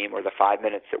sports team or the 5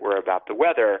 minutes that were about the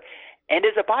weather. And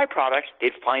as a byproduct,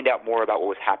 they'd find out more about what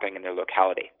was happening in their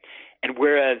locality. And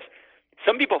whereas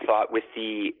some people thought with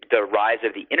the rise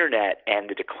of the internet and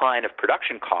the decline of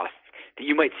production costs that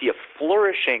you might see a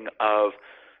flourishing of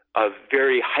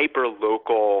very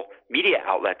hyper-local media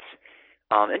outlets.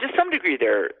 And to some degree,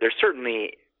 there's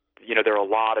certainly, there are a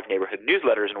lot of neighborhood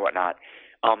newsletters and whatnot.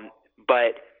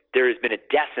 But there has been a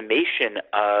decimation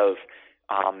of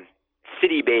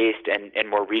city-based and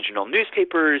more regional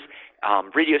newspapers,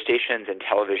 radio stations, and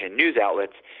television news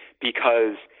outlets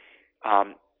because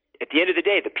at the end of the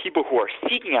day, the people who are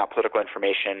seeking out political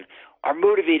information are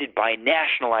motivated by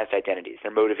nationalized identities.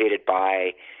 They're motivated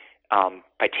by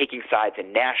taking sides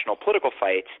in national political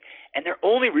fights, and they're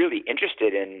only really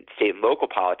interested in state and local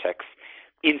politics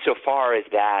insofar as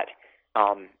that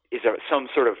is some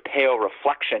sort of pale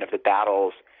reflection of the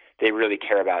battles they really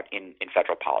care about in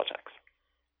federal politics.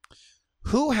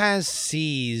 Who has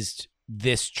seized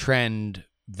this trend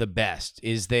the best?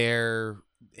 Is there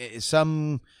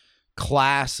some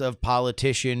class of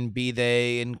politician, be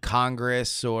they in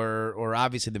Congress or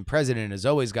obviously the president has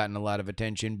always gotten a lot of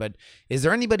attention, but is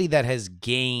there anybody that has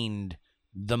gained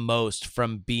the most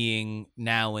from being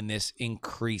now in this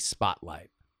increased spotlight?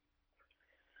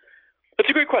 That's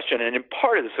a great question. And in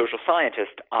part as a social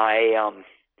scientist, I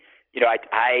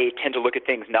tend to look at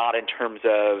things not in terms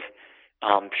of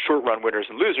short-run winners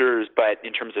and losers, but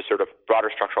in terms of sort of broader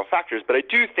structural factors. But I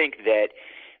do think that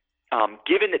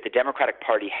given that the Democratic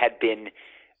Party had been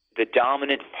the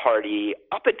dominant party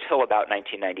up until about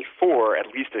 1994, at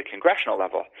least at the congressional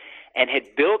level, and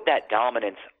had built that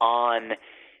dominance on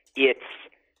its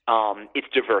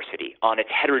diversity, on its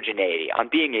heterogeneity, on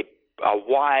being a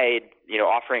wide,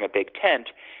 offering a big tent,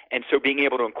 and so being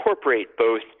able to incorporate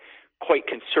both quite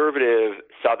conservative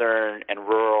Southern and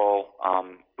rural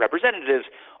representatives,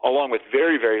 along with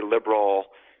very, very liberal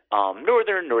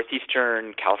Northern,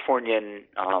 Northeastern, Californian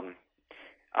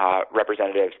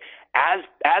representatives.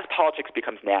 As politics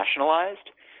becomes nationalized,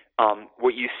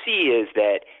 what you see is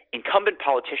that incumbent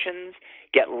politicians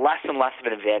get less and less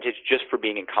of an advantage just for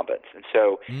being incumbents. And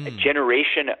so a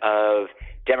generation of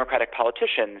Democratic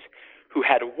politicians who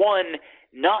had won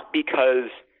not because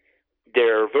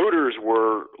their voters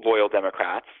were loyal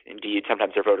Democrats, indeed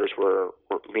sometimes their voters were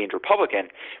leaned Republican,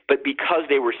 but because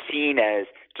they were seen as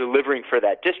delivering for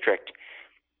that district,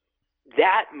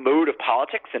 that mode of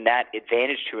politics and that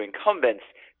advantage to incumbents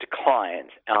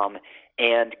declines.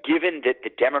 And given that the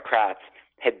Democrats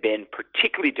had been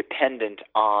particularly dependent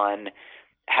on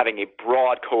having a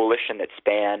broad coalition that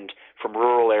spanned from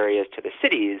rural areas to the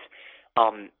cities,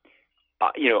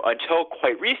 until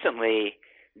quite recently,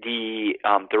 the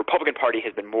Republican Party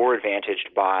has been more advantaged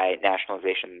by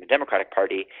nationalization than the Democratic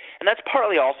Party, and that's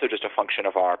partly also just a function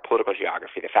of our political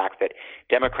geography, the fact that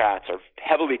Democrats are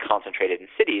heavily concentrated in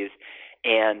cities,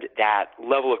 and that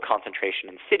level of concentration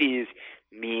in cities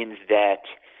means that,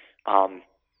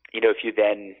 if you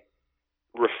then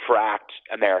refract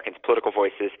Americans' political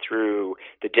voices through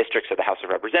the districts of the House of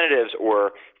Representatives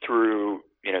or through,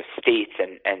 states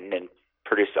and then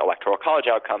produce electoral college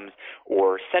outcomes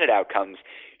or Senate outcomes,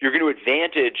 you're going to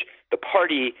advantage the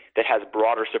party that has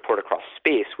broader support across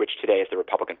space, which today is the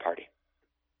Republican Party.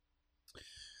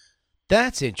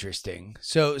 That's interesting.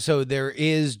 So there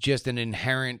is just an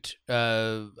inherent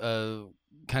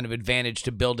kind of advantage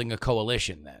to building a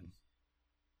coalition then.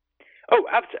 Oh,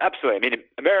 absolutely. I mean,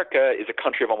 America is a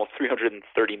country of almost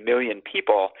 330 million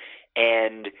people,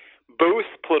 and both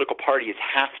political parties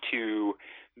have to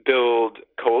build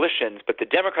coalitions, but the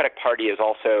Democratic Party is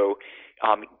also,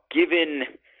 given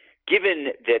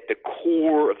that the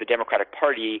core of the Democratic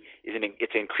Party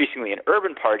it's increasingly an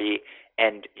urban party,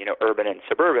 and urban and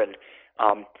suburban,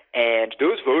 and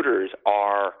those voters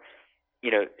are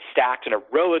stacked in a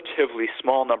relatively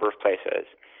small number of places.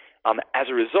 As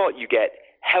a result, you get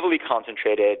heavily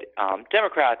concentrated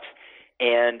Democrats,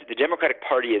 and the Democratic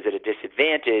Party is at a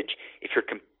disadvantage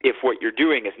if what you're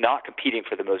doing is not competing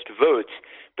for the most votes,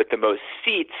 but the most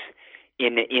seats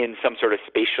in some sort of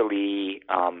spatially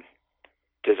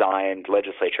designed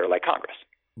legislature like Congress.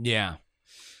 Yeah.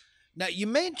 Now, you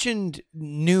mentioned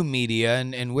new media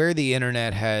and where the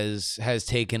internet has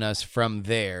taken us from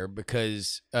there,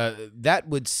 because that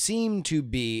would seem to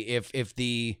be if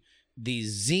the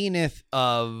zenith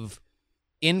of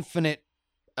infinite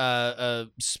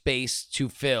space to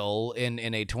fill in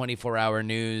a 24-hour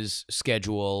news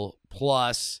schedule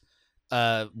plus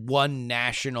one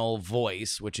national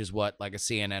voice, which is what like a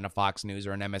CNN, a Fox News,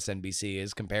 or an MSNBC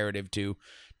is comparative to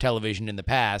television in the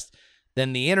past.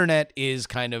 then the internet is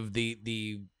kind of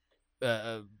the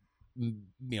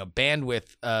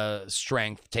bandwidth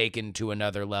strength taken to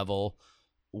another level,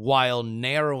 while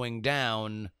narrowing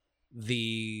down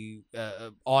the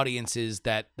audiences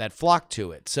that flock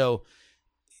to it. So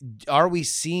are we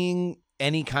seeing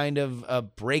any kind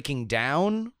of breaking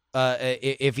down,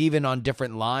 if even on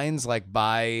different lines, like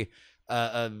by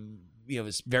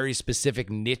very specific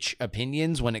niche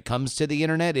opinions when it comes to the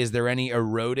internet? Is there any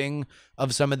eroding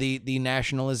of some of the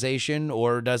nationalization,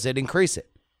 or does it increase it?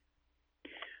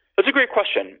 That's a great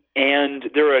question, and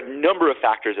there are a number of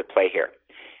factors at play here.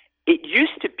 It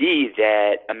used to be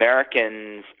that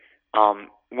Americans,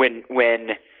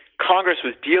 when Congress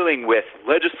was dealing with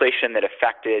legislation that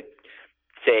affected,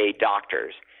 say,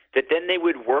 doctors, that then they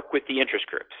would work with the interest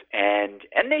groups, and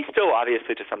they still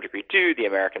obviously to some degree do. The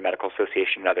American Medical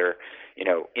Association and other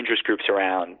interest groups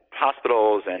around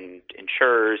hospitals and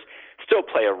insurers still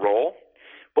play a role.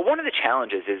 But one of the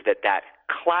challenges is that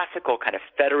classical kind of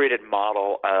federated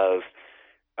model of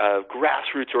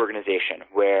grassroots organization,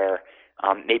 where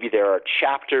maybe there are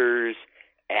chapters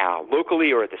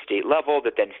locally or at the state level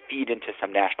that then feed into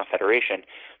some national federation,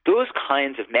 those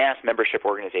kinds of mass membership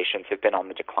organizations have been on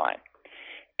the decline.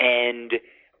 And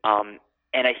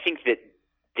I think that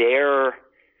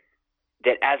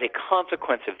as a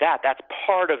consequence of that, that's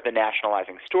part of the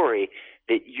nationalizing story,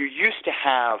 that you used to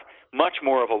have much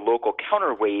more of a local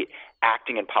counterweight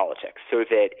acting in politics. So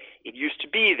that it used to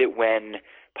be that when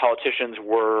politicians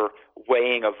were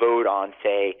weighing a vote on,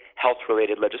 say,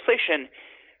 health-related legislation,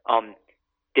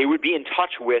 they would be in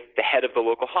touch with the head of the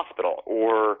local hospital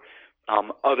or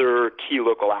other key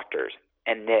local actors,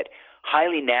 and that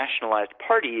highly nationalized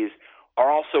parties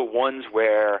are also ones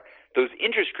where those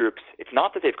interest groups, it's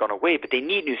not that they've gone away, but they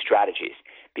need new strategies,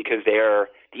 because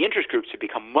the interest groups have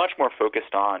become much more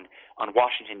focused on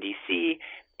Washington, D.C.,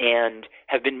 and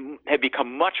have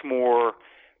become much more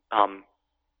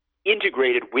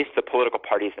integrated with the political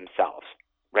parties themselves,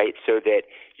 right? So that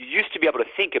you used to be able to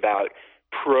think about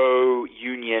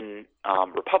pro-union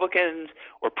Republicans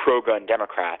or pro-gun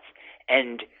Democrats,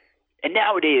 and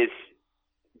nowadays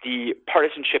the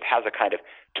partisanship has a kind of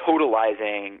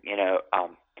totalizing,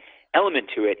 element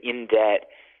to it, in that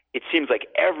it seems like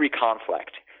every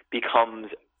conflict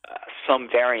becomes some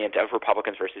variant of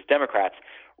Republicans versus Democrats,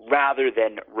 rather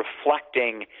than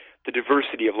reflecting the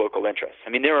diversity of local interests. I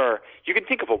mean, you can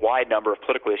think of a wide number of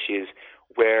political issues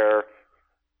where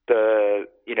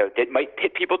that might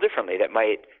pit people differently.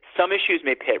 Some issues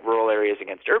may pit rural areas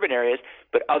against urban areas,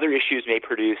 but other issues may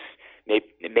pit,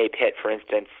 for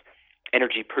instance,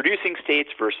 energy producing states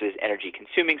versus energy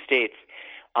consuming states.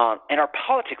 And our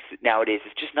politics nowadays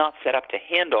is just not set up to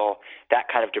handle that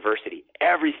kind of diversity.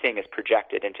 Everything is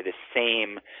projected into the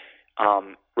same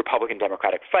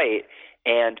Republican-Democratic fight,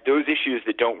 and those issues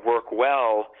that don't work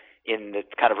well in the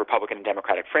kind of Republican and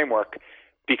Democratic framework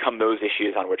become those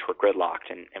issues on which we're gridlocked,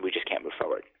 and we just can't move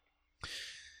forward.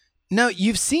 Now,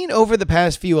 you've seen over the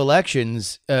past few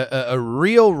elections a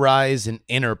real rise in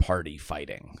inter-party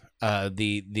fighting.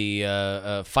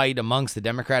 The fight amongst the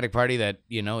Democratic Party that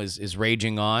is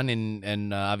raging on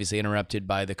and obviously interrupted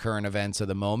by the current events of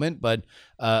the moment. But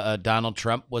Donald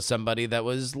Trump was somebody that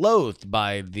was loathed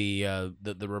by the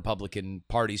Republican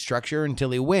Party structure until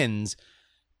he wins.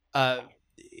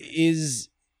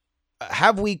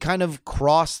 Have we kind of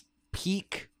crossed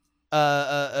peak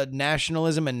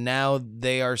nationalism, and now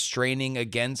they are straining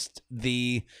against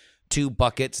the two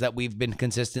buckets that we've been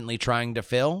consistently trying to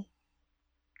fill?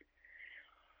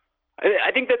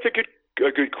 I think that's a good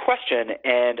question,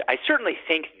 and I certainly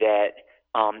think that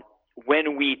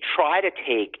when we try to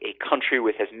take a country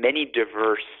with as many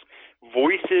diverse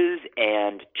voices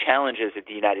and challenges as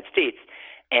the United States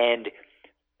and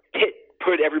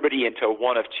put everybody into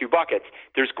one of two buckets,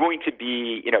 there's going to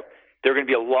be a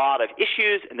lot of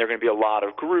issues, and there are going to be a lot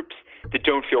of groups that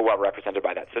don't feel well represented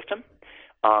by that system.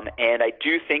 And I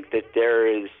do think that there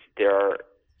are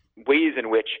ways in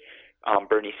which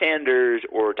Bernie Sanders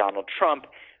or Donald Trump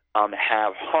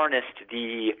have harnessed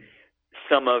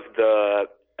some of the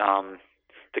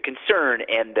concern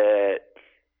and the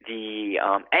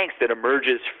angst that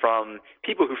emerges from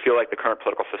people who feel like the current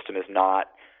political system is not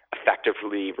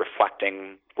effectively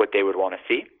reflecting what they would want to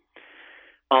see.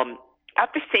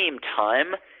 At the same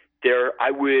time, I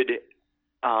would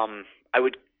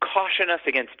caution us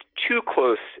against too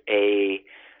close a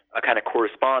kind of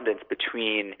correspondence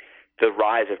between the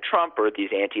rise of Trump or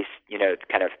these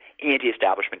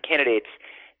anti-establishment candidates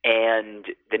and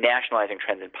the nationalizing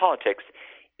trends in politics,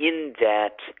 in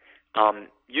that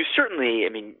you certainly,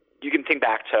 you can think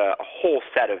back to a whole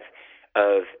set of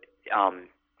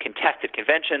contested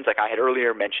conventions. Like I had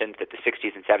earlier mentioned that the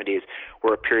 60s and 70s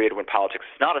were a period when politics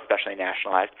was not especially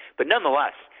nationalized, but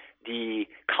nonetheless, the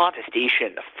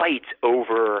contestation, the fights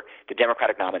over the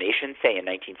Democratic nomination, say in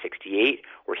 1968,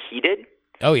 were heated.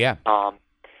 Oh, yeah.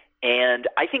 And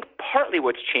I think partly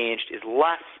what's changed is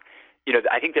less,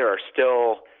 I think there are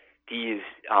still these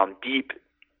deep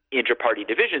inter-party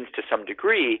divisions to some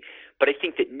degree, but I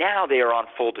think that now they are on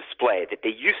full display, that they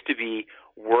used to be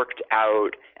worked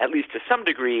out, at least to some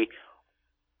degree,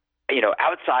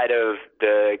 outside of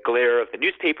the glare of the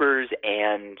newspapers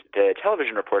and the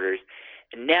television reporters.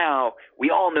 And now we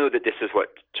all know that this is what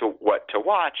to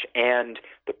watch, and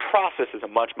the process is a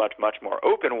much, much, much more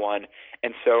open one,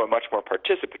 and so a much more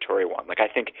participatory one. Like I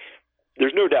think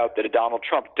there's no doubt that a Donald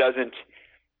Trump doesn't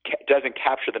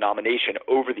capture the nomination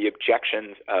over the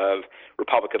objections of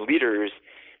Republican leaders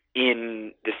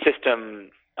in the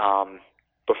system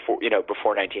before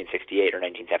 1968 or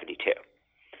 1972.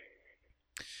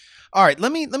 All right,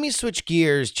 let me switch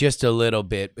gears just a little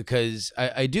bit, because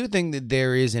I do think that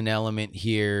there is an element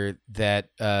here that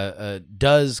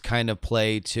does kind of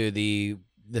play to the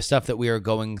stuff that we are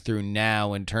going through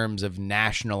now in terms of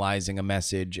nationalizing a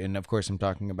message. And of course, I'm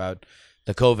talking about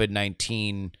the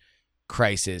COVID-19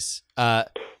 crisis.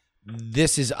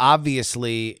 This is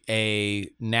obviously a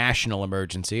national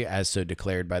emergency, as so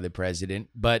declared by the president,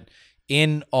 but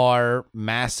in our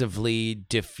massively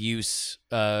diffuse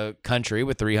country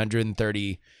with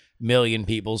 330 million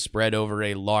people spread over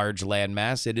a large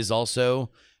landmass, it is also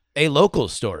a local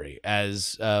story,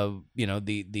 as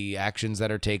the actions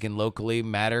that are taken locally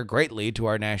matter greatly to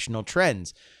our national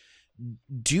trends.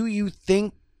 Do you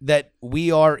think that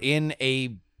we are in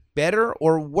a better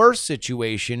or worse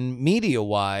situation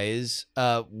media-wise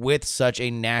with such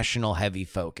a national heavy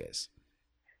focus?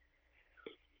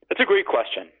 That's a great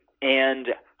question.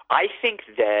 And I think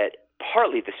that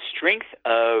partly the strength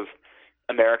of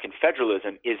American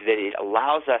federalism is that it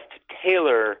allows us to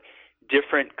tailor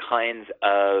different kinds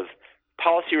of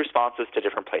policy responses to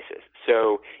different places.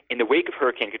 So in the wake of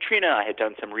Hurricane Katrina, I had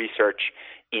done some research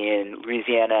in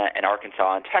Louisiana and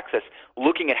Arkansas and Texas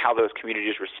looking at how those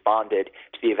communities responded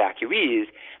to the evacuees.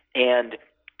 And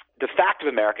the fact of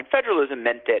American federalism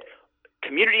meant that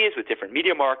communities with different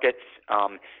media markets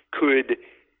could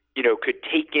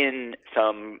take in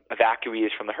some evacuees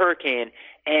from the hurricane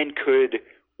and could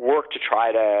work to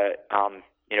try to,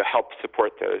 help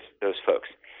support those folks.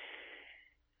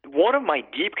 One of my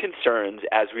deep concerns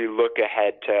as we look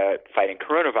ahead to fighting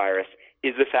coronavirus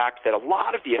is the fact that a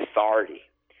lot of the authority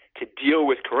to deal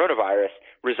with coronavirus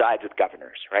resides with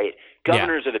governors, right?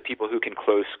 Governors are the people who can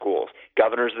close schools.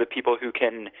 Governors are the people who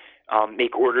can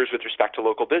make orders with respect to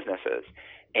local businesses.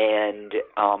 And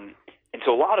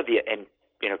so a lot of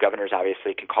governors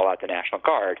obviously can call out the National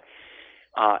Guard.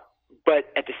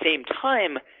 But at the same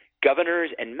time, governors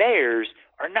and mayors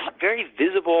are not very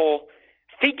visible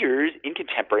figures in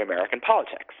contemporary American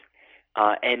politics.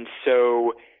 And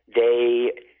so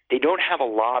they don't have a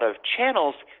lot of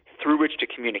channels through which to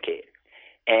communicate.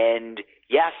 And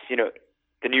yes,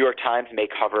 the New York Times may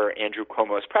cover Andrew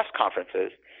Cuomo's press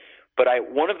conferences, but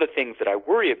one of the things that I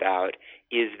worry about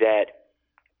is that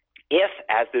if,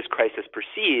 as this crisis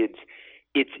proceeds,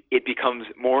 it becomes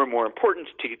more and more important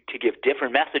to give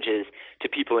different messages to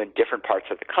people in different parts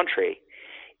of the country,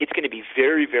 it's going to be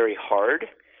very, very hard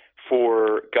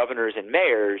for governors and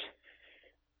mayors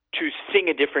to sing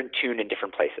a different tune in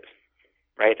different places,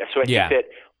 right? So I think that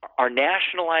our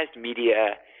nationalized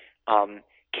media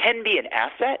can be an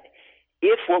asset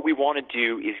if what we want to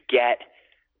do is get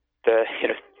the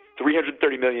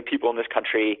 330 million people in this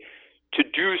country to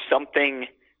do something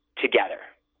together.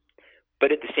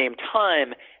 But at the same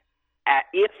time,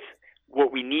 if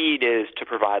what we need is to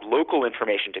provide local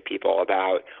information to people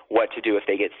about what to do if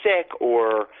they get sick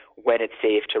or when it's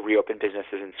safe to reopen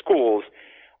businesses and schools,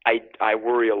 I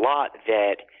worry a lot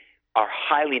that our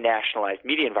highly nationalized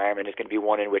media environment is going to be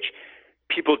one in which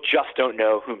people just don't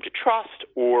know whom to trust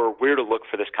or where to look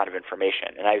for this kind of information.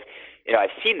 And I've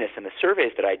seen this in the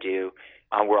surveys that I do,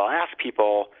 where I'll ask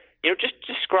people, just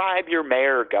describe your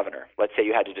mayor or governor. Let's say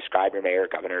you had to describe your mayor or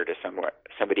governor to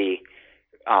somebody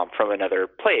from another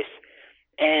place.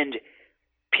 And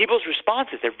people's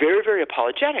responses, they're very, very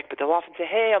apologetic, but they'll often say,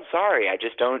 hey, I'm sorry,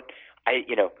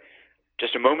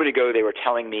 just a moment ago they were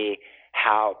telling me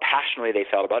how passionately they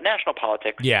felt about national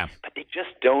politics, but they just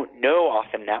don't know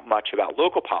often that much about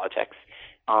local politics.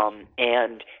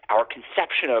 And our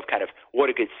conception of kind of what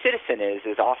a good citizen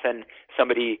is often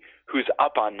somebody who's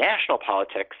up on national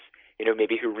politics,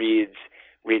 maybe who reads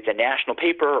a national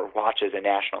paper or watches a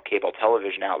national cable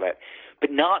television outlet,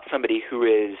 but not somebody who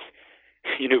is,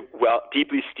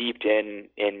 deeply steeped in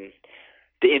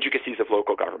the intricacies of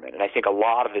local government. And I think a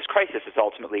lot of this crisis is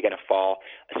ultimately going to fall,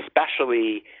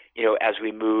 especially, as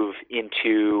we move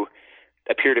into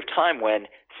a period of time when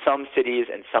some cities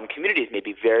and some communities may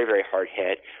be very, very hard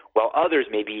hit, while others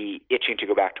may be itching to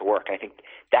go back to work. And I think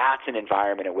that's an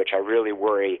environment in which I really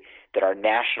worry that our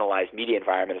nationalized media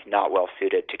environment is not well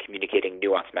suited to communicating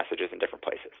nuanced messages in different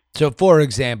places. So, for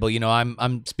example,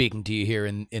 I'm speaking to you here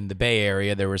in the Bay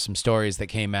Area. There were some stories that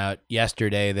came out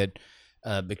yesterday that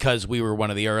because we were one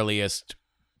of the earliest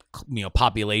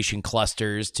population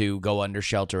clusters to go under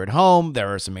shelter at home,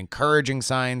 there are some encouraging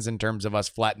signs in terms of us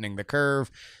flattening the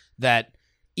curve, that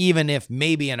even if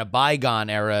maybe in a bygone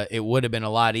era it would have been a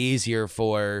lot easier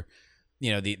for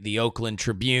the Oakland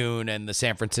Tribune and the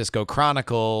San Francisco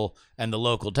Chronicle and the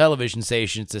local television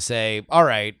stations to say, all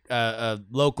right,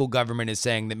 local government is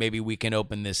saying that maybe we can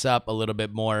open this up a little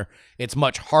bit more. It's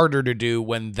much harder to do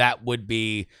when that would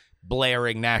be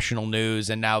blaring national news,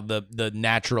 and now the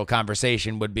natural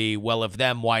conversation would be, well, if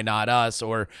them, why not us?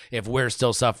 Or if we're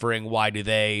still suffering, why do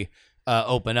they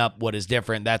open up? What is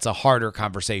different? That's a harder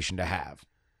conversation to have.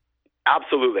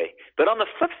 Absolutely. But on the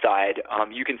flip side,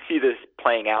 you can see this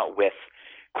playing out with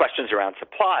questions around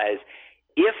supplies.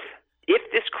 If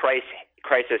this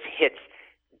crisis hits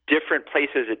different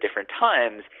places at different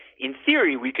times, in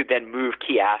theory, we could then move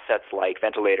key assets like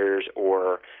ventilators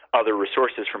or other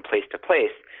resources from place to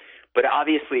place. But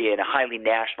obviously, in a highly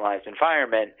nationalized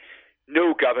environment,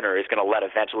 no governor is going to let a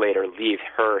ventilator leave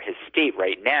his state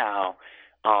right now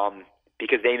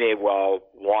because they may well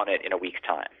want it in a week's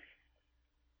time.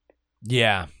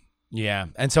 Yeah.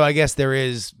 And so I guess there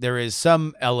is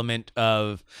some element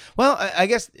of, well, I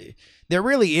guess there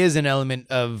really is an element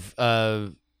of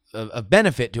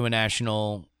benefit to a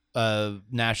national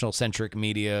centric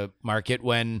media market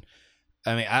when,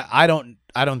 I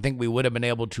don't think we would have been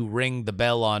able to ring the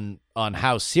bell on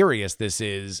how serious this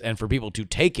is and for people to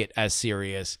take it as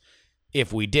serious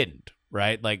if we didn't,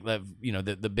 right? Like,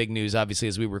 the big news, obviously,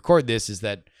 as we record this, is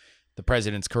that the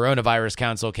president's coronavirus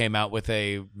council came out with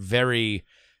a very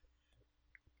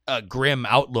grim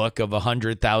outlook of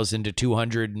 100,000 to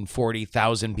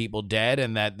 240,000 people dead,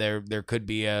 and that there could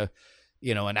be an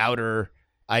outer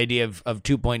idea of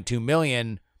 2.2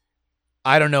 million.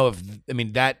 I don't know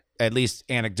that, at least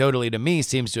anecdotally to me,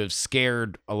 seems to have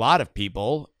scared a lot of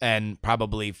people, and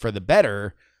probably for the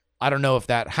better. I don't know if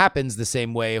that happens the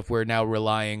same way if we're now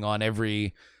relying on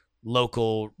every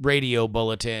local radio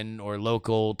bulletin or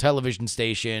local television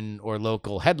station or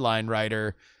local headline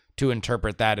writer to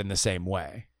interpret that in the same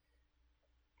way.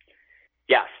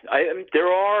 Yes, there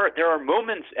are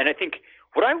moments, and I think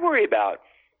what I worry about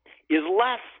is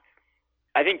less.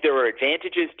 I think there are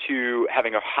advantages to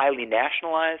having a highly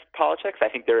nationalized politics. I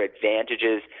think there are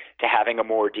advantages to having a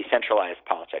more decentralized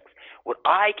politics. What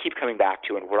I keep coming back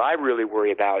to and what I really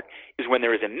worry about is when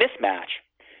there is a mismatch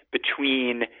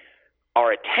between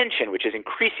our attention, which is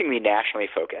increasingly nationally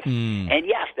focused. And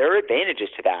yes, there are advantages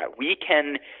to that. We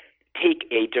can take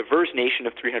a diverse nation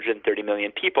of 330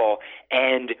 million people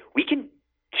and we can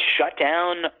shut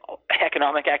down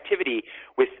economic activity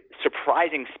with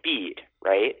surprising speed,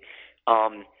 right?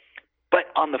 But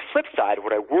on the flip side,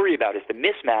 what I worry about is the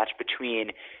mismatch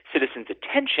between citizens'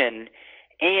 attention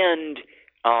and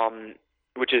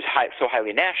which is so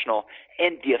highly national,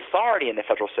 and the authority in the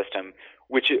federal system,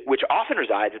 which often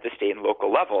resides at the state and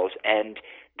local levels, and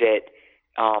that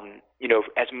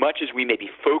as much as we may be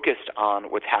focused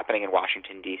on what's happening in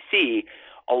Washington, D.C.,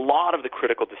 a lot of the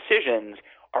critical decisions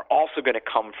are also going to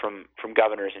come from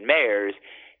governors and mayors,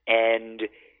 and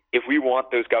if we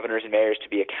want those governors and mayors to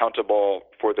be accountable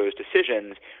for those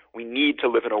decisions, we need to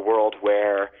live in a world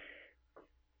where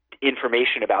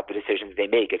information about the decisions they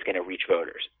make is going to reach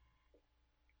voters.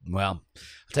 Well,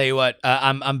 I'll tell you what,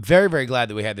 I'm very, very glad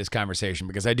that we had this conversation,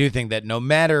 because I do think that no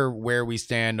matter where we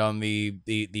stand on the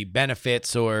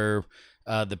benefits or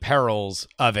the perils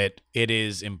of it, it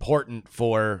is important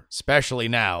for, especially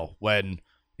now when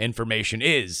information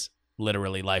is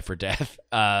literally life or death,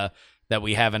 that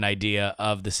we have an idea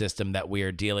of the system that we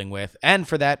are dealing with. And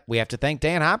for that, we have to thank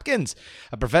Dan Hopkins,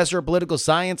 a professor of political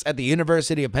science at the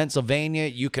University of Pennsylvania.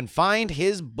 You can find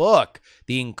his book,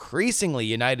 The Increasingly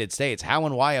United States, How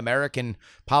and Why American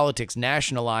Politics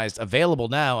Nationalized, available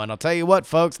now. And I'll tell you what,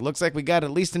 folks, looks like we got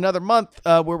at least another month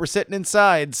where we're sitting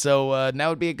inside, so now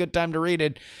would be a good time to read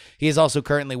it. He is also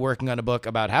currently working on a book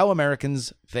about how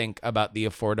Americans think about the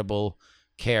Affordable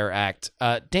Care Act.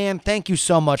 Dan, thank you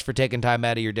so much for taking time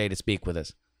out of your day to speak with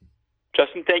us.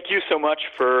 Justin, thank you so much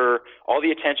for all the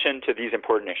attention to these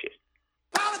important issues.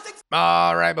 politics.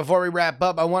 All right, before we wrap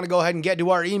up, I want to go ahead and get to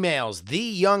our emails.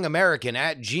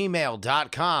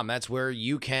 theyoungamerican@gmail.com. That's where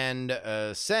you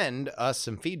can send us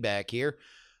some feedback here.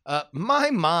 My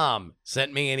mom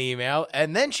sent me an email,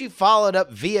 and then she followed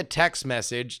up via text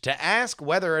message to ask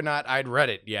whether or not I'd read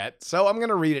it yet, so I'm going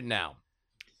to read it now.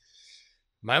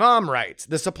 My mom writes,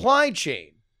 the supply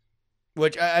chain,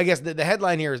 which I guess the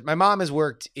headline here is, my mom has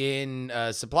worked in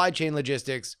supply chain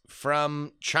logistics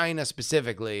from China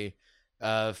specifically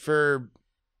for,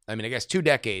 I guess 2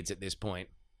 decades at this point,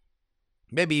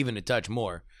 maybe even a touch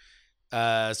more.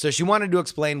 So she wanted to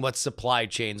explain what supply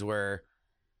chains were.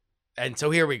 And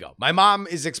so here we go. My mom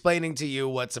is explaining to you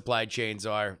what supply chains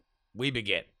are. We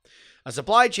begin. A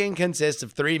supply chain consists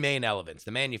of 3 main elements: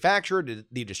 the manufacturer,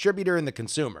 the distributor, and the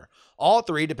consumer. All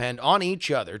 3 depend on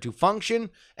each other to function,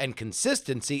 and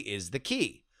consistency is the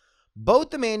key. Both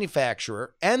the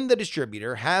manufacturer and the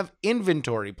distributor have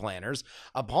inventory planners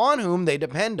upon whom they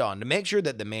depend on to make sure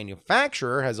that the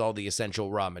manufacturer has all the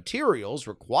essential raw materials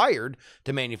required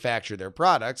to manufacture their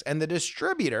products, and the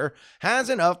distributor has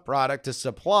enough product to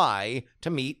supply to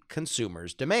meet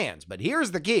consumers' demands. But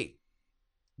here's the key.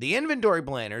 The inventory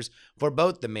planners for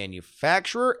both the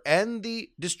manufacturer and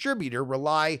the distributor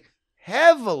rely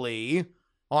heavily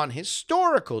on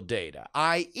historical data,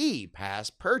 i.e.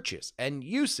 past purchase and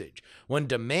usage. When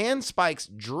demand spikes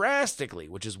drastically,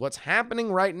 which is what's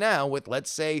happening right now with,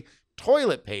 let's say,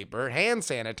 toilet paper, hand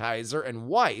sanitizer, and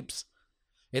wipes,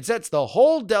 it sets the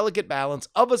whole delicate balance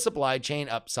of a supply chain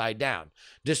upside down.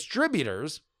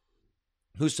 Distributors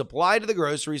who supply to the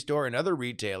grocery store and other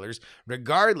retailers,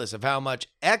 regardless of how much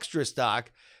extra stock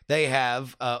they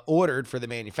have ordered for the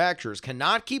manufacturers,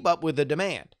 cannot keep up with the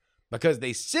demand because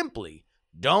they simply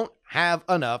don't have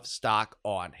enough stock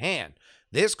on hand.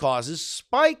 This causes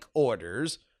spike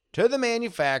orders to the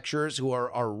manufacturers who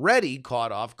are already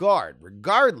caught off guard,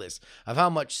 regardless of how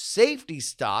much safety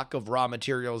stock of raw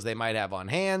materials they might have on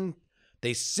hand.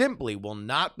 They simply will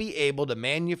not be able to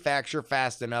manufacture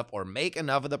fast enough or make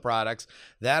enough of the products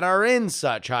that are in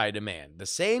such high demand. The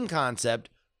same concept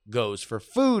goes for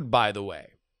food, by the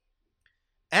way.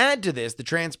 Add to this the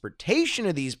transportation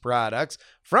of these products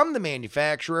from the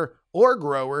manufacturer or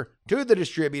grower to the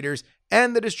distributors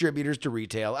and the distributors to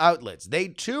retail outlets. They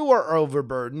too are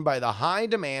overburdened by the high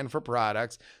demand for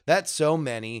products that so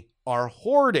many are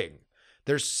hoarding.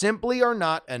 There simply are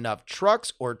not enough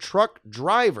trucks or truck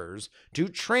drivers to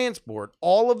transport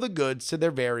all of the goods to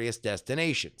their various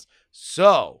destinations.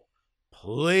 So,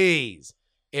 please,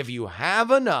 if you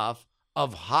have enough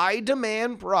of high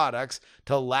demand products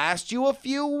to last you a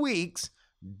few weeks,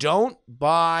 don't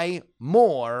buy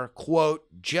more, quote,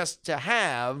 just to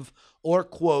have, or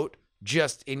quote,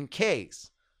 just in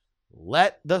case.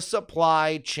 Let the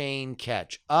supply chain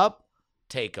catch up.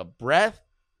 Take a breath.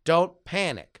 Don't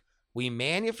panic. We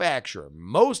manufacture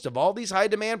most of all these high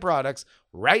demand products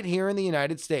right here in the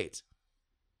United States.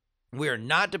 We are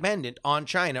not dependent on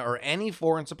China or any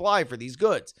foreign supply for these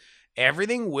goods.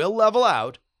 Everything will level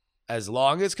out as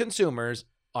long as consumers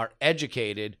are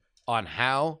educated on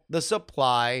how the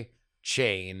supply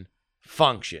chain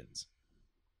functions.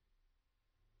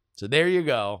 So there you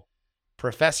go.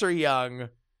 Professor Young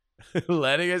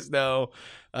letting us know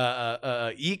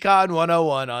Econ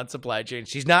 101 on supply chain.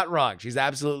 She's not wrong. She's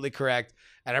absolutely correct.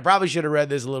 And I probably should have read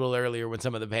this a little earlier when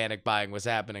some of the panic buying was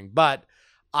happening. But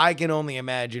I can only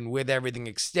imagine with everything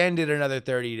extended another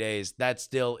 30 days, that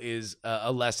still is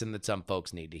a lesson that some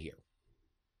folks need to hear.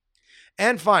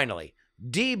 And finally,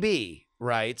 DB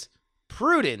writes,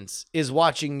 prudence is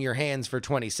washing your hands for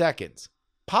 20 seconds.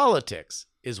 Politics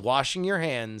is washing your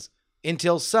hands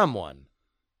until someone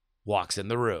walks in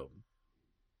the room.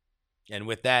 And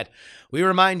with that, we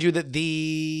remind you that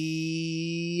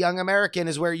The Young American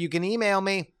is where you can email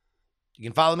me. You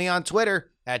can follow me on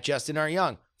Twitter at Justin R.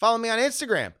 Young. Follow me on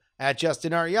Instagram at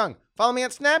Justin R. Young. Follow me on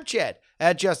Snapchat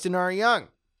at Justin R. Young.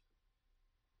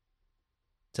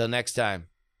 Till next time,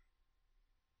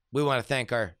 we want to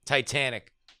thank our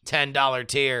Titanic $10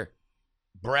 tier,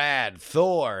 Brad,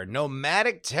 Thor,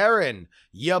 Nomadic Terran,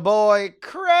 ya boy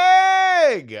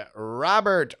Craig,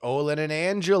 Robert, Olin and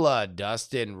Angela,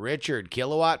 Dustin, Richard,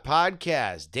 Kilowatt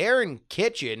Podcast, Darren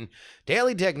Kitchen,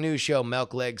 Daily Tech News Show,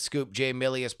 Milk Leg, Scoop, J.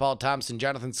 Milius, Paul Thompson,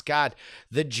 Jonathan Scott,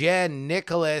 The Jen,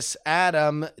 Nicholas,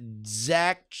 Adam,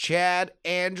 Zach, Chad,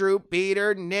 Andrew,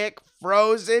 Peter, Nick,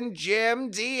 Frozen, Jim,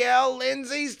 DL,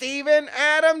 Lindsay, Steven,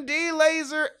 Adam, D.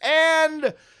 Laser,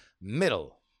 and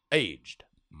middle-aged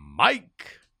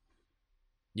Mike.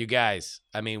 You guys,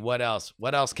 what else?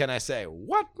 What else can I say?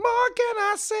 What more can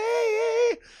I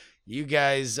say? You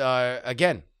guys are,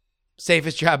 again,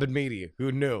 safest job in media.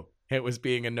 Who knew? It was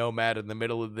being a nomad in the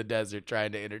middle of the desert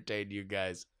trying to entertain you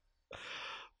guys.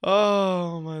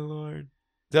 Oh, my Lord.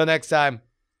 Till next time,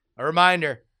 a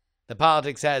reminder that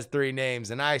politics has 3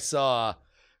 names, and I saw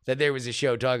that there was a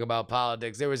show talking about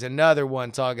politics. There was another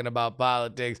one talking about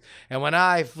politics, and when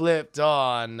I flipped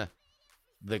on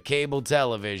the cable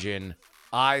television,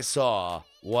 I saw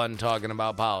one talking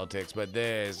about politics, but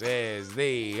this is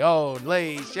the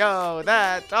only show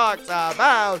that talks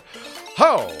about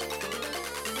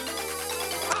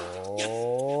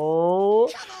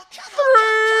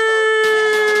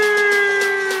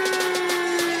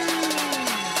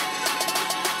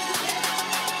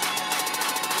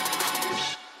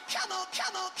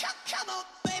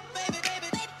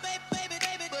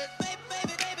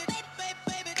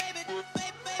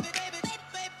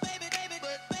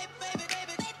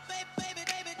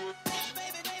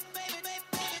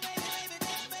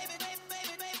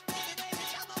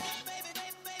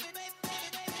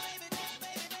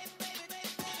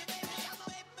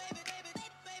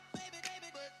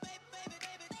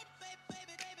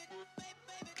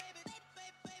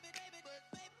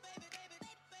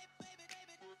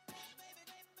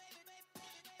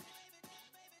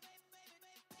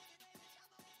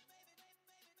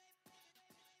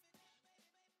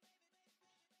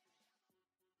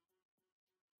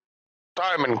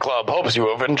Diamond Club hopes you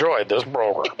have enjoyed this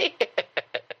program.